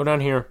 go down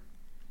here,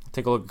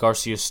 take a look at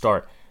Garcia's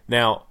start.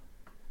 Now,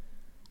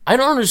 I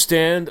don't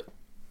understand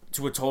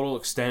to a total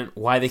extent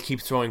why they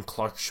keep throwing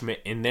Clarke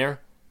Schmidt in there.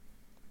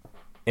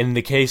 In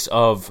the case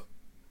of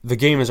the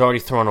game is already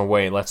thrown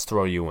away, let's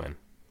throw you in.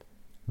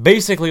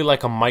 Basically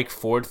like a Mike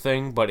Ford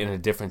thing, but in a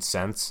different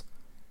sense.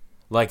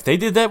 Like they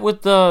did that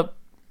with I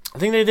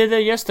think they did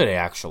that yesterday,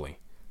 actually.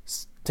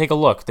 Take a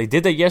look. They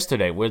did that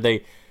yesterday, where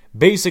they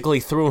basically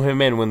threw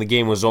him in when the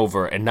game was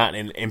over and not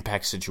in an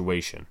impact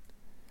situation.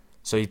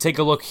 So you take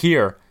a look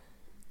here.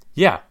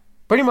 Yeah,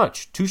 pretty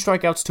much. 2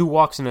 strikeouts, 2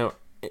 walks in an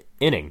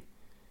inning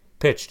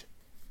pitched.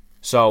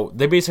 So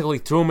they basically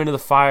threw him into the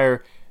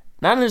fire.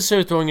 Not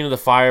necessarily throwing into the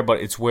fire, but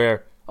it's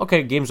where,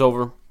 okay, game's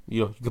over.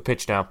 You can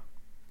pitch now.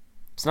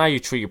 It's not how you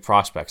treat your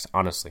prospects,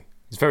 honestly.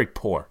 It's very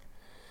poor.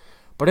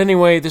 But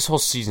anyway, this whole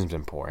season's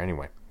been poor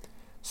anyway.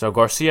 So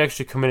Garcia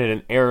actually committed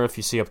an error, if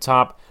you see up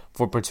top.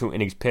 4.2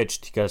 innings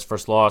pitched. He got his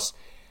first loss.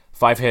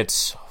 5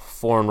 hits,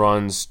 4 earned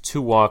runs,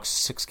 2 walks,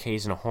 6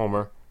 Ks, and a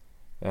homer.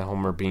 That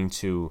homer being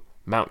to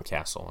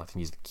Mountcastle. I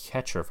think he's the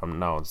catcher.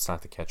 No, it's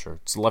not the catcher.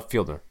 It's the left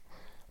fielder.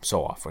 I'm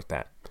so off with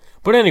that.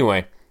 But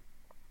anyway,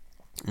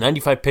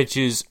 95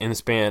 pitches in the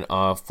span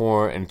of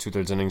 4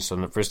 2/3 innings, so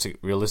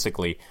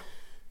realistically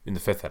in the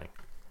 5th inning.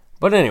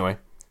 But anyway,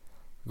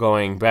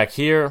 going back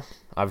here,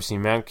 obviously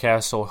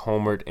Mountcastle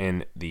homered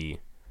in the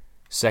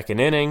 2nd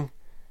inning.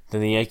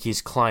 Then the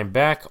Yankees climb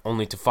back,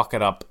 only to fuck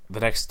it up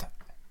the next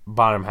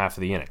bottom half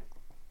of the inning.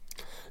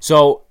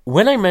 So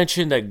when I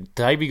mentioned that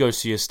Deivi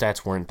Garcia's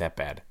stats weren't that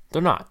bad,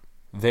 they're not.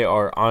 They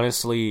are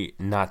honestly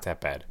not that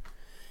bad.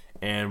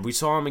 And we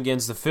saw him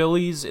against the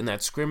Phillies in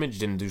that scrimmage.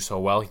 Didn't do so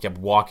well. He kept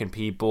walking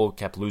people,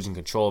 kept losing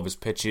control of his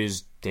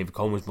pitches. David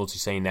Cohn was mostly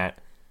saying that.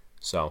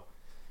 So,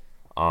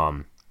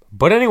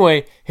 but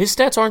anyway, his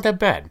stats aren't that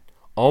bad.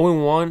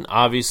 0-1,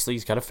 obviously,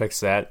 he's got to fix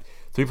that.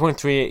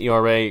 3.38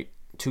 ERA,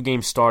 2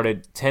 games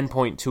started,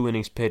 10.2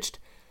 innings pitched,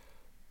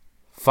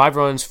 5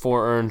 runs,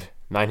 4 earned,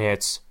 9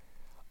 hits,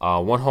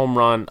 1 home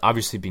run,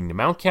 obviously being to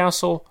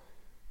Mountcastle.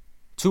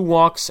 2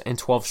 walks and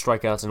 12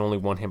 strikeouts and only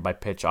 1 hit by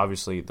pitch.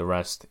 Obviously, the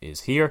rest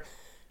is here.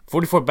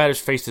 44 batters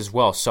faced as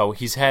well, so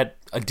he's had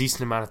a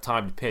decent amount of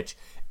time to pitch.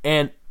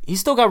 And he's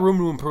still got room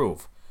to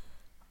improve.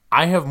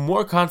 I have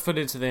more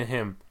confidence in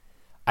him.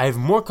 I have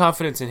more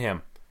confidence in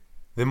him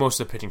than most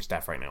of the pitching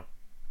staff right now.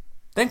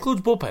 That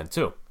includes bullpen,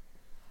 too.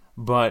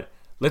 But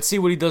let's see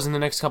what he does in the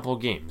next couple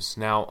of games.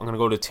 Now, I'm going to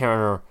go to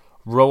Tanner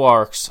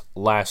Roark's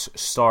last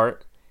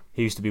start.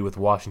 He used to be with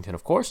Washington,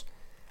 of course.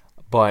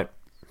 But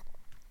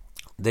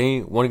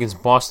they won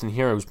against Boston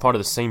here. It was part of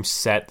the same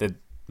set that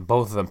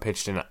both of them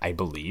pitched in, I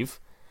believe.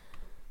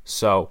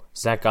 So,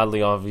 Zach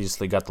Godley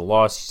obviously got the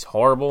loss. He's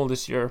horrible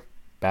this year.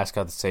 Bass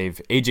got the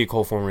save. A.J.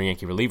 Cole, former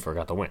Yankee reliever,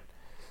 got the win.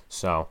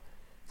 So,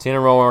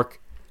 Tanner Roark,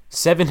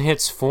 7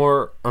 hits,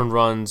 4 earned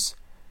runs,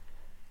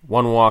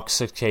 1 walk,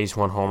 6 Ks,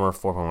 1 homer,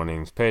 4.1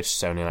 innings pitched,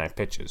 79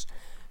 pitches.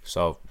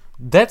 So,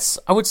 that's,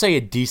 I would say,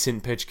 a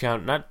decent pitch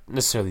count. Not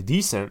necessarily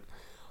decent,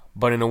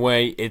 but in a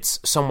way, it's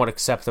somewhat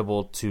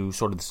acceptable to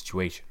sort of the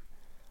situation.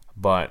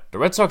 But the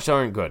Red Sox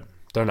aren't good.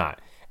 They're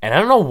not. And I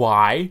don't know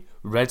why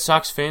Red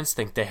Sox fans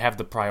think they have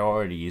the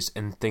priorities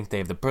and think they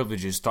have the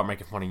privileges to start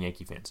making fun of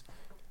Yankee fans.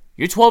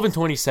 You're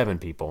 12-27,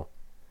 people.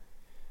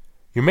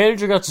 Your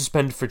manager got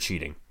suspended for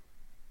cheating.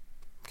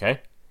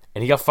 Okay?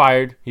 And he got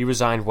fired. He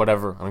resigned,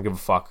 whatever. I don't give a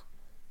fuck.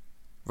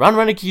 Ron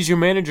Roenicke's your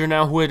manager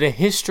now, who had a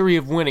history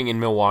of winning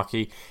in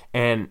Milwaukee.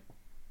 And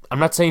I'm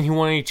not saying he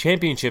won any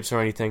championships or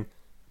anything.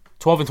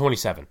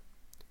 12-27.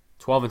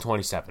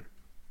 12-27.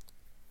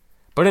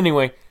 But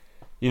anyway,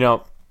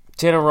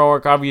 Tanner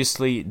Roark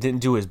obviously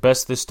didn't do his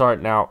best this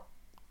start. Now,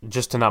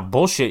 just to not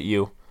bullshit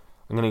you,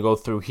 I'm going to go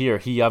through here.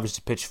 He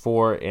obviously pitched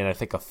 4 and I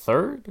think a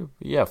third?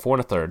 Yeah, 4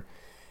 and a third.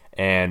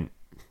 And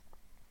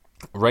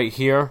right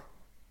here,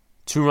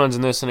 2 runs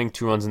in this inning,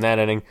 2 runs in that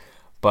inning.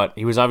 But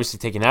he was obviously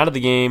taken out of the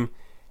game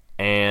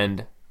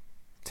and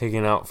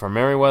taken out for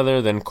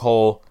Merriweather. Then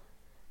Cole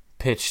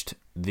pitched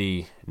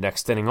the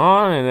next inning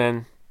on, and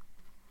then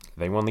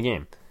they won the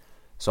game.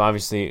 So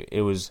obviously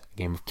it was a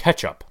game of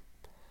catch-up.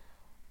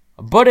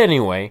 But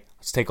anyway,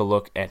 let's take a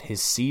look at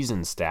his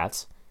season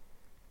stats.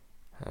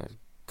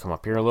 Come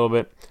up here a little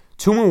bit.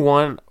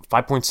 2-1,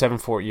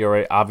 5.74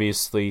 ERA.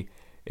 Obviously,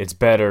 it's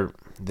better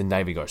than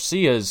Deivi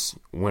Garcia's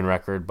win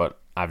record, but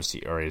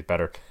obviously ERA is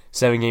better.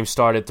 7 games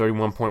started,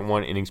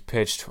 31.1 innings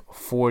pitched,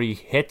 40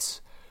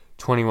 hits,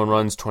 21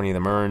 runs, 20 of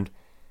them earned.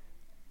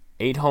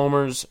 8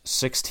 homers,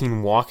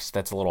 16 walks.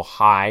 That's a little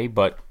high,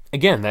 but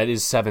again, that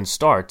is 7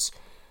 starts,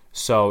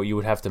 so you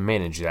would have to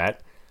manage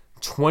that.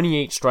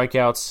 28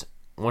 strikeouts,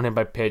 1 hit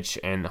by pitch,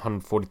 and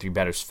 143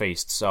 batters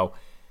faced. So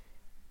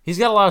he's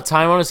got a lot of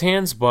time on his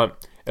hands,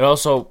 but it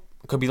also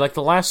could be like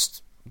the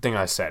last thing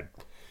I said.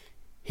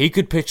 He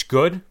could pitch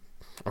good,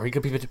 or he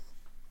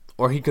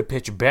could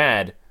pitch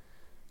bad,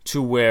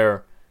 to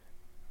where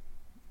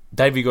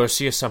Deivi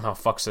Garcia somehow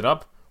fucks it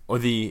up, or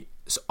the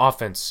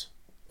offense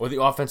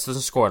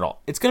doesn't score at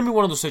all. It's going to be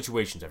one of those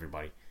situations,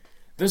 everybody.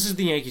 This is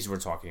the Yankees we're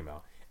talking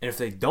about. And if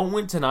they don't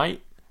win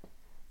tonight,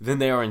 then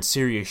they are in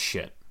serious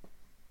shit.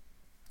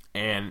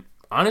 And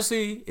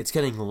honestly, it's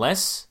getting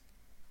less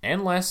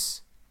and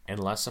less and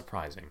less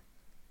surprising.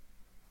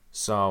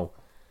 So,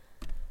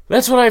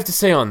 that's what I have to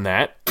say on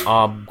that.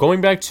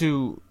 Going back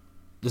to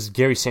this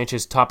Gary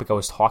Sanchez topic I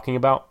was talking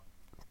about,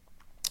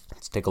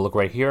 let's take a look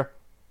right here.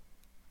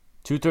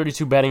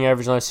 232 batting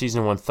average last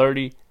season,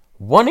 130.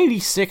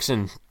 186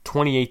 in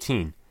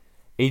 2018.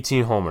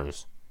 18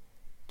 homers.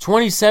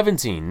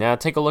 2017. Now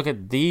take a look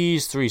at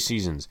these 3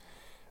 seasons.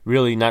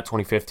 Really not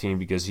 2015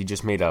 because he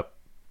just made a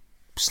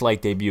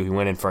slight debut. He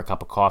went in for a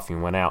cup of coffee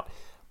and went out.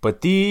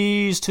 But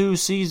these 2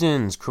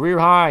 seasons, career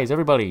highs,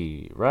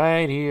 everybody,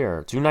 right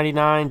here.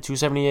 299,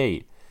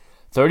 278.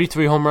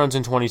 33 home runs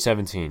in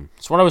 2017.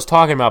 That's what I was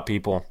talking about,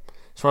 people.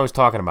 That's what I was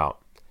talking about.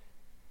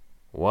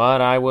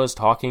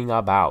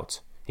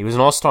 He was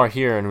an all-star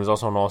here, and he was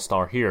also an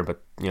all-star here.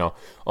 But,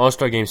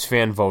 all-star game's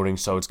fan voting,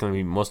 so it's going to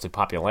be mostly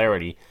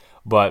popularity.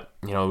 But,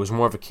 it was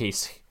more of a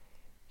case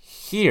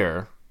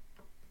here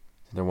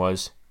than there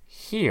was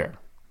here.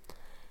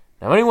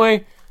 Now,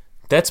 anyway,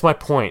 that's my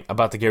point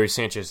about the Gary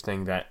Sanchez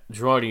thing, that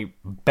Girardi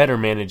better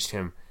managed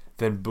him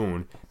than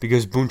Boone,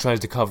 because Boone tries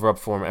to cover up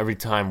for him every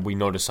time we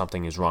notice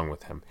something is wrong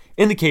with him.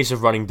 In the case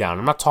of running down,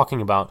 I'm not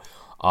talking about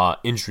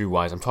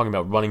injury-wise. I'm talking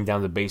about running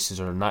down the bases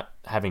or not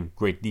having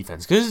great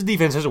defense. Because his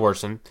defense has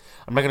worsened.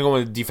 I'm not going to go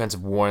into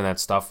defensive war and that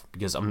stuff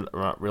because I'm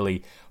not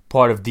really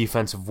part of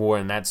defensive war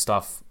and that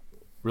stuff,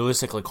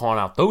 realistically calling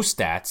out those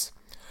stats.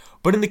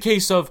 But in the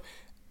case of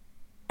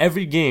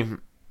every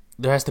game,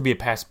 there has to be a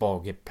pass ball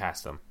get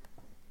past them.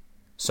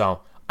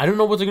 So, I don't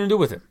know what they're going to do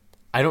with him.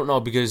 I don't know,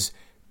 because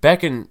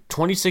back in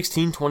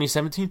 2016,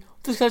 2017,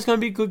 this guy's going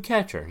to be a good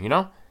catcher,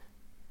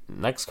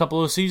 Next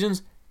couple of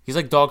seasons, he's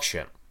like dog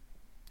shit.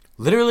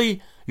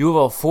 Literally, you have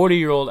a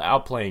 40-year-old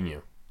outplaying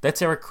you.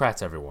 That's Erik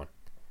Kratz, everyone.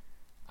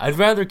 I'd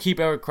rather keep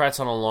Erik Kratz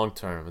on a long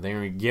term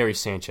than Gary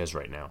Sanchez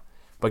right now.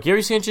 But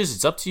Gary Sanchez,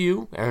 it's up to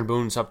you. Aaron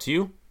Boone, it's up to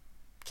you.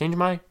 Change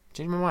my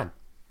mind.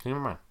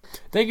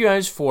 Thank you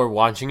guys for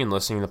watching and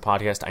listening to the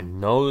podcast. I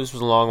know this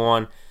was a long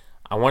one.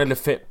 I wanted to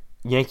fit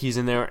Yankees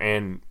in there,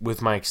 and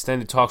with my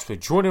extended talks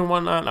with Jordan and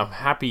whatnot, I'm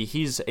happy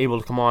he's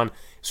able to come on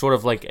sort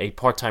of like a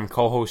part-time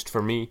co-host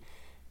for me,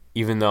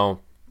 even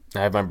though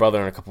I have my brother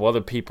and a couple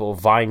other people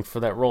vying for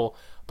that role.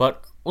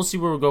 But we'll see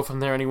where we go from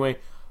there anyway.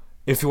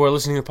 If you are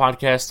listening to the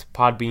podcast,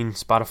 Podbean,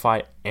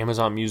 Spotify,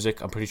 Amazon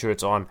Music, I'm pretty sure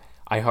it's on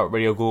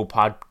iHeartRadio, Google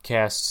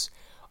Podcasts,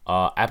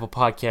 Apple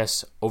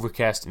Podcasts,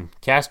 Overcast, and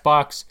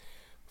CastBox.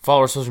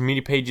 Follow our social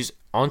media pages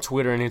on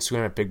Twitter and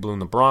Instagram at Big Blue in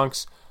the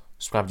Bronx.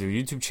 Subscribe to our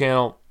YouTube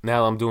channel.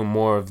 Now I'm doing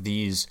more of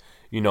these,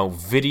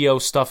 video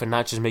stuff and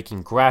not just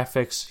making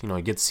graphics.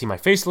 You get to see my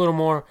face a little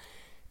more.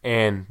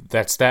 And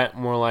that's that.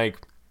 More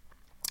like,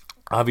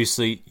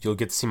 obviously, you'll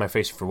get to see my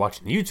face if you're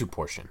watching the YouTube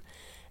portion.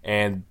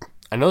 And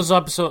I know this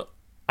episode's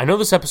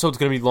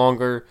going to be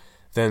longer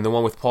than the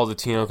one with Paul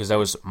Dottino because that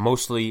was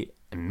mostly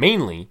and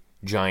mainly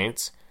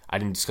Giants. I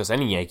didn't discuss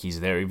any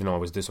Yankees there, even though I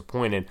was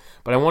disappointed.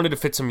 But I wanted to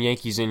fit some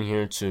Yankees in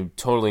here to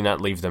totally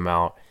not leave them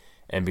out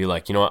and be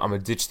like, I'm going to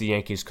ditch the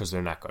Yankees because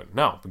they're not good.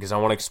 No, because I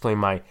want to explain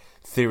my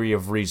theory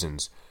of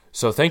reasons.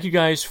 So thank you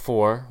guys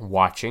for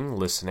watching,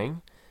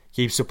 listening.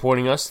 Keep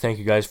supporting us. Thank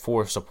you guys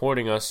for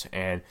supporting us.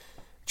 And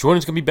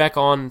Jordan's going to be back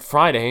on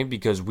Friday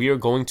because we are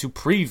going to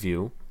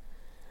preview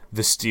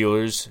the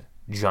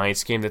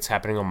Steelers-Giants game that's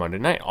happening on Monday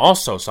night.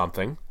 Also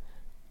something,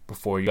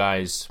 before you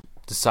guys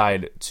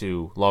decide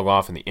to log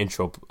off and the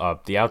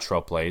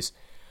outro plays,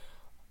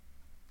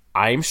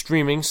 I'm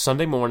streaming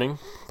Sunday morning,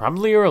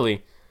 probably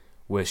early,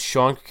 with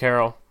Sean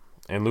Carroll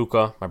and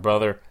Luca, my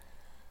brother,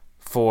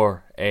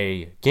 for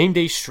a game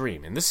day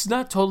stream. And this is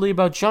not totally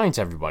about Giants,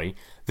 everybody.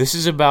 This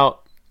is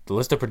about the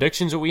list of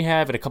predictions that we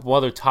have and a couple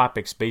other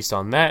topics based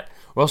on that.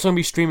 We're also going to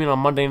be streaming on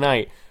Monday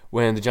night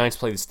when the Giants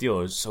play the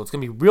Steelers. So it's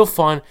going to be real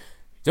fun.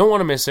 Don't want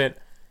to miss it.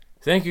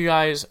 Thank you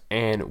guys,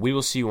 and we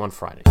will see you on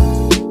Friday.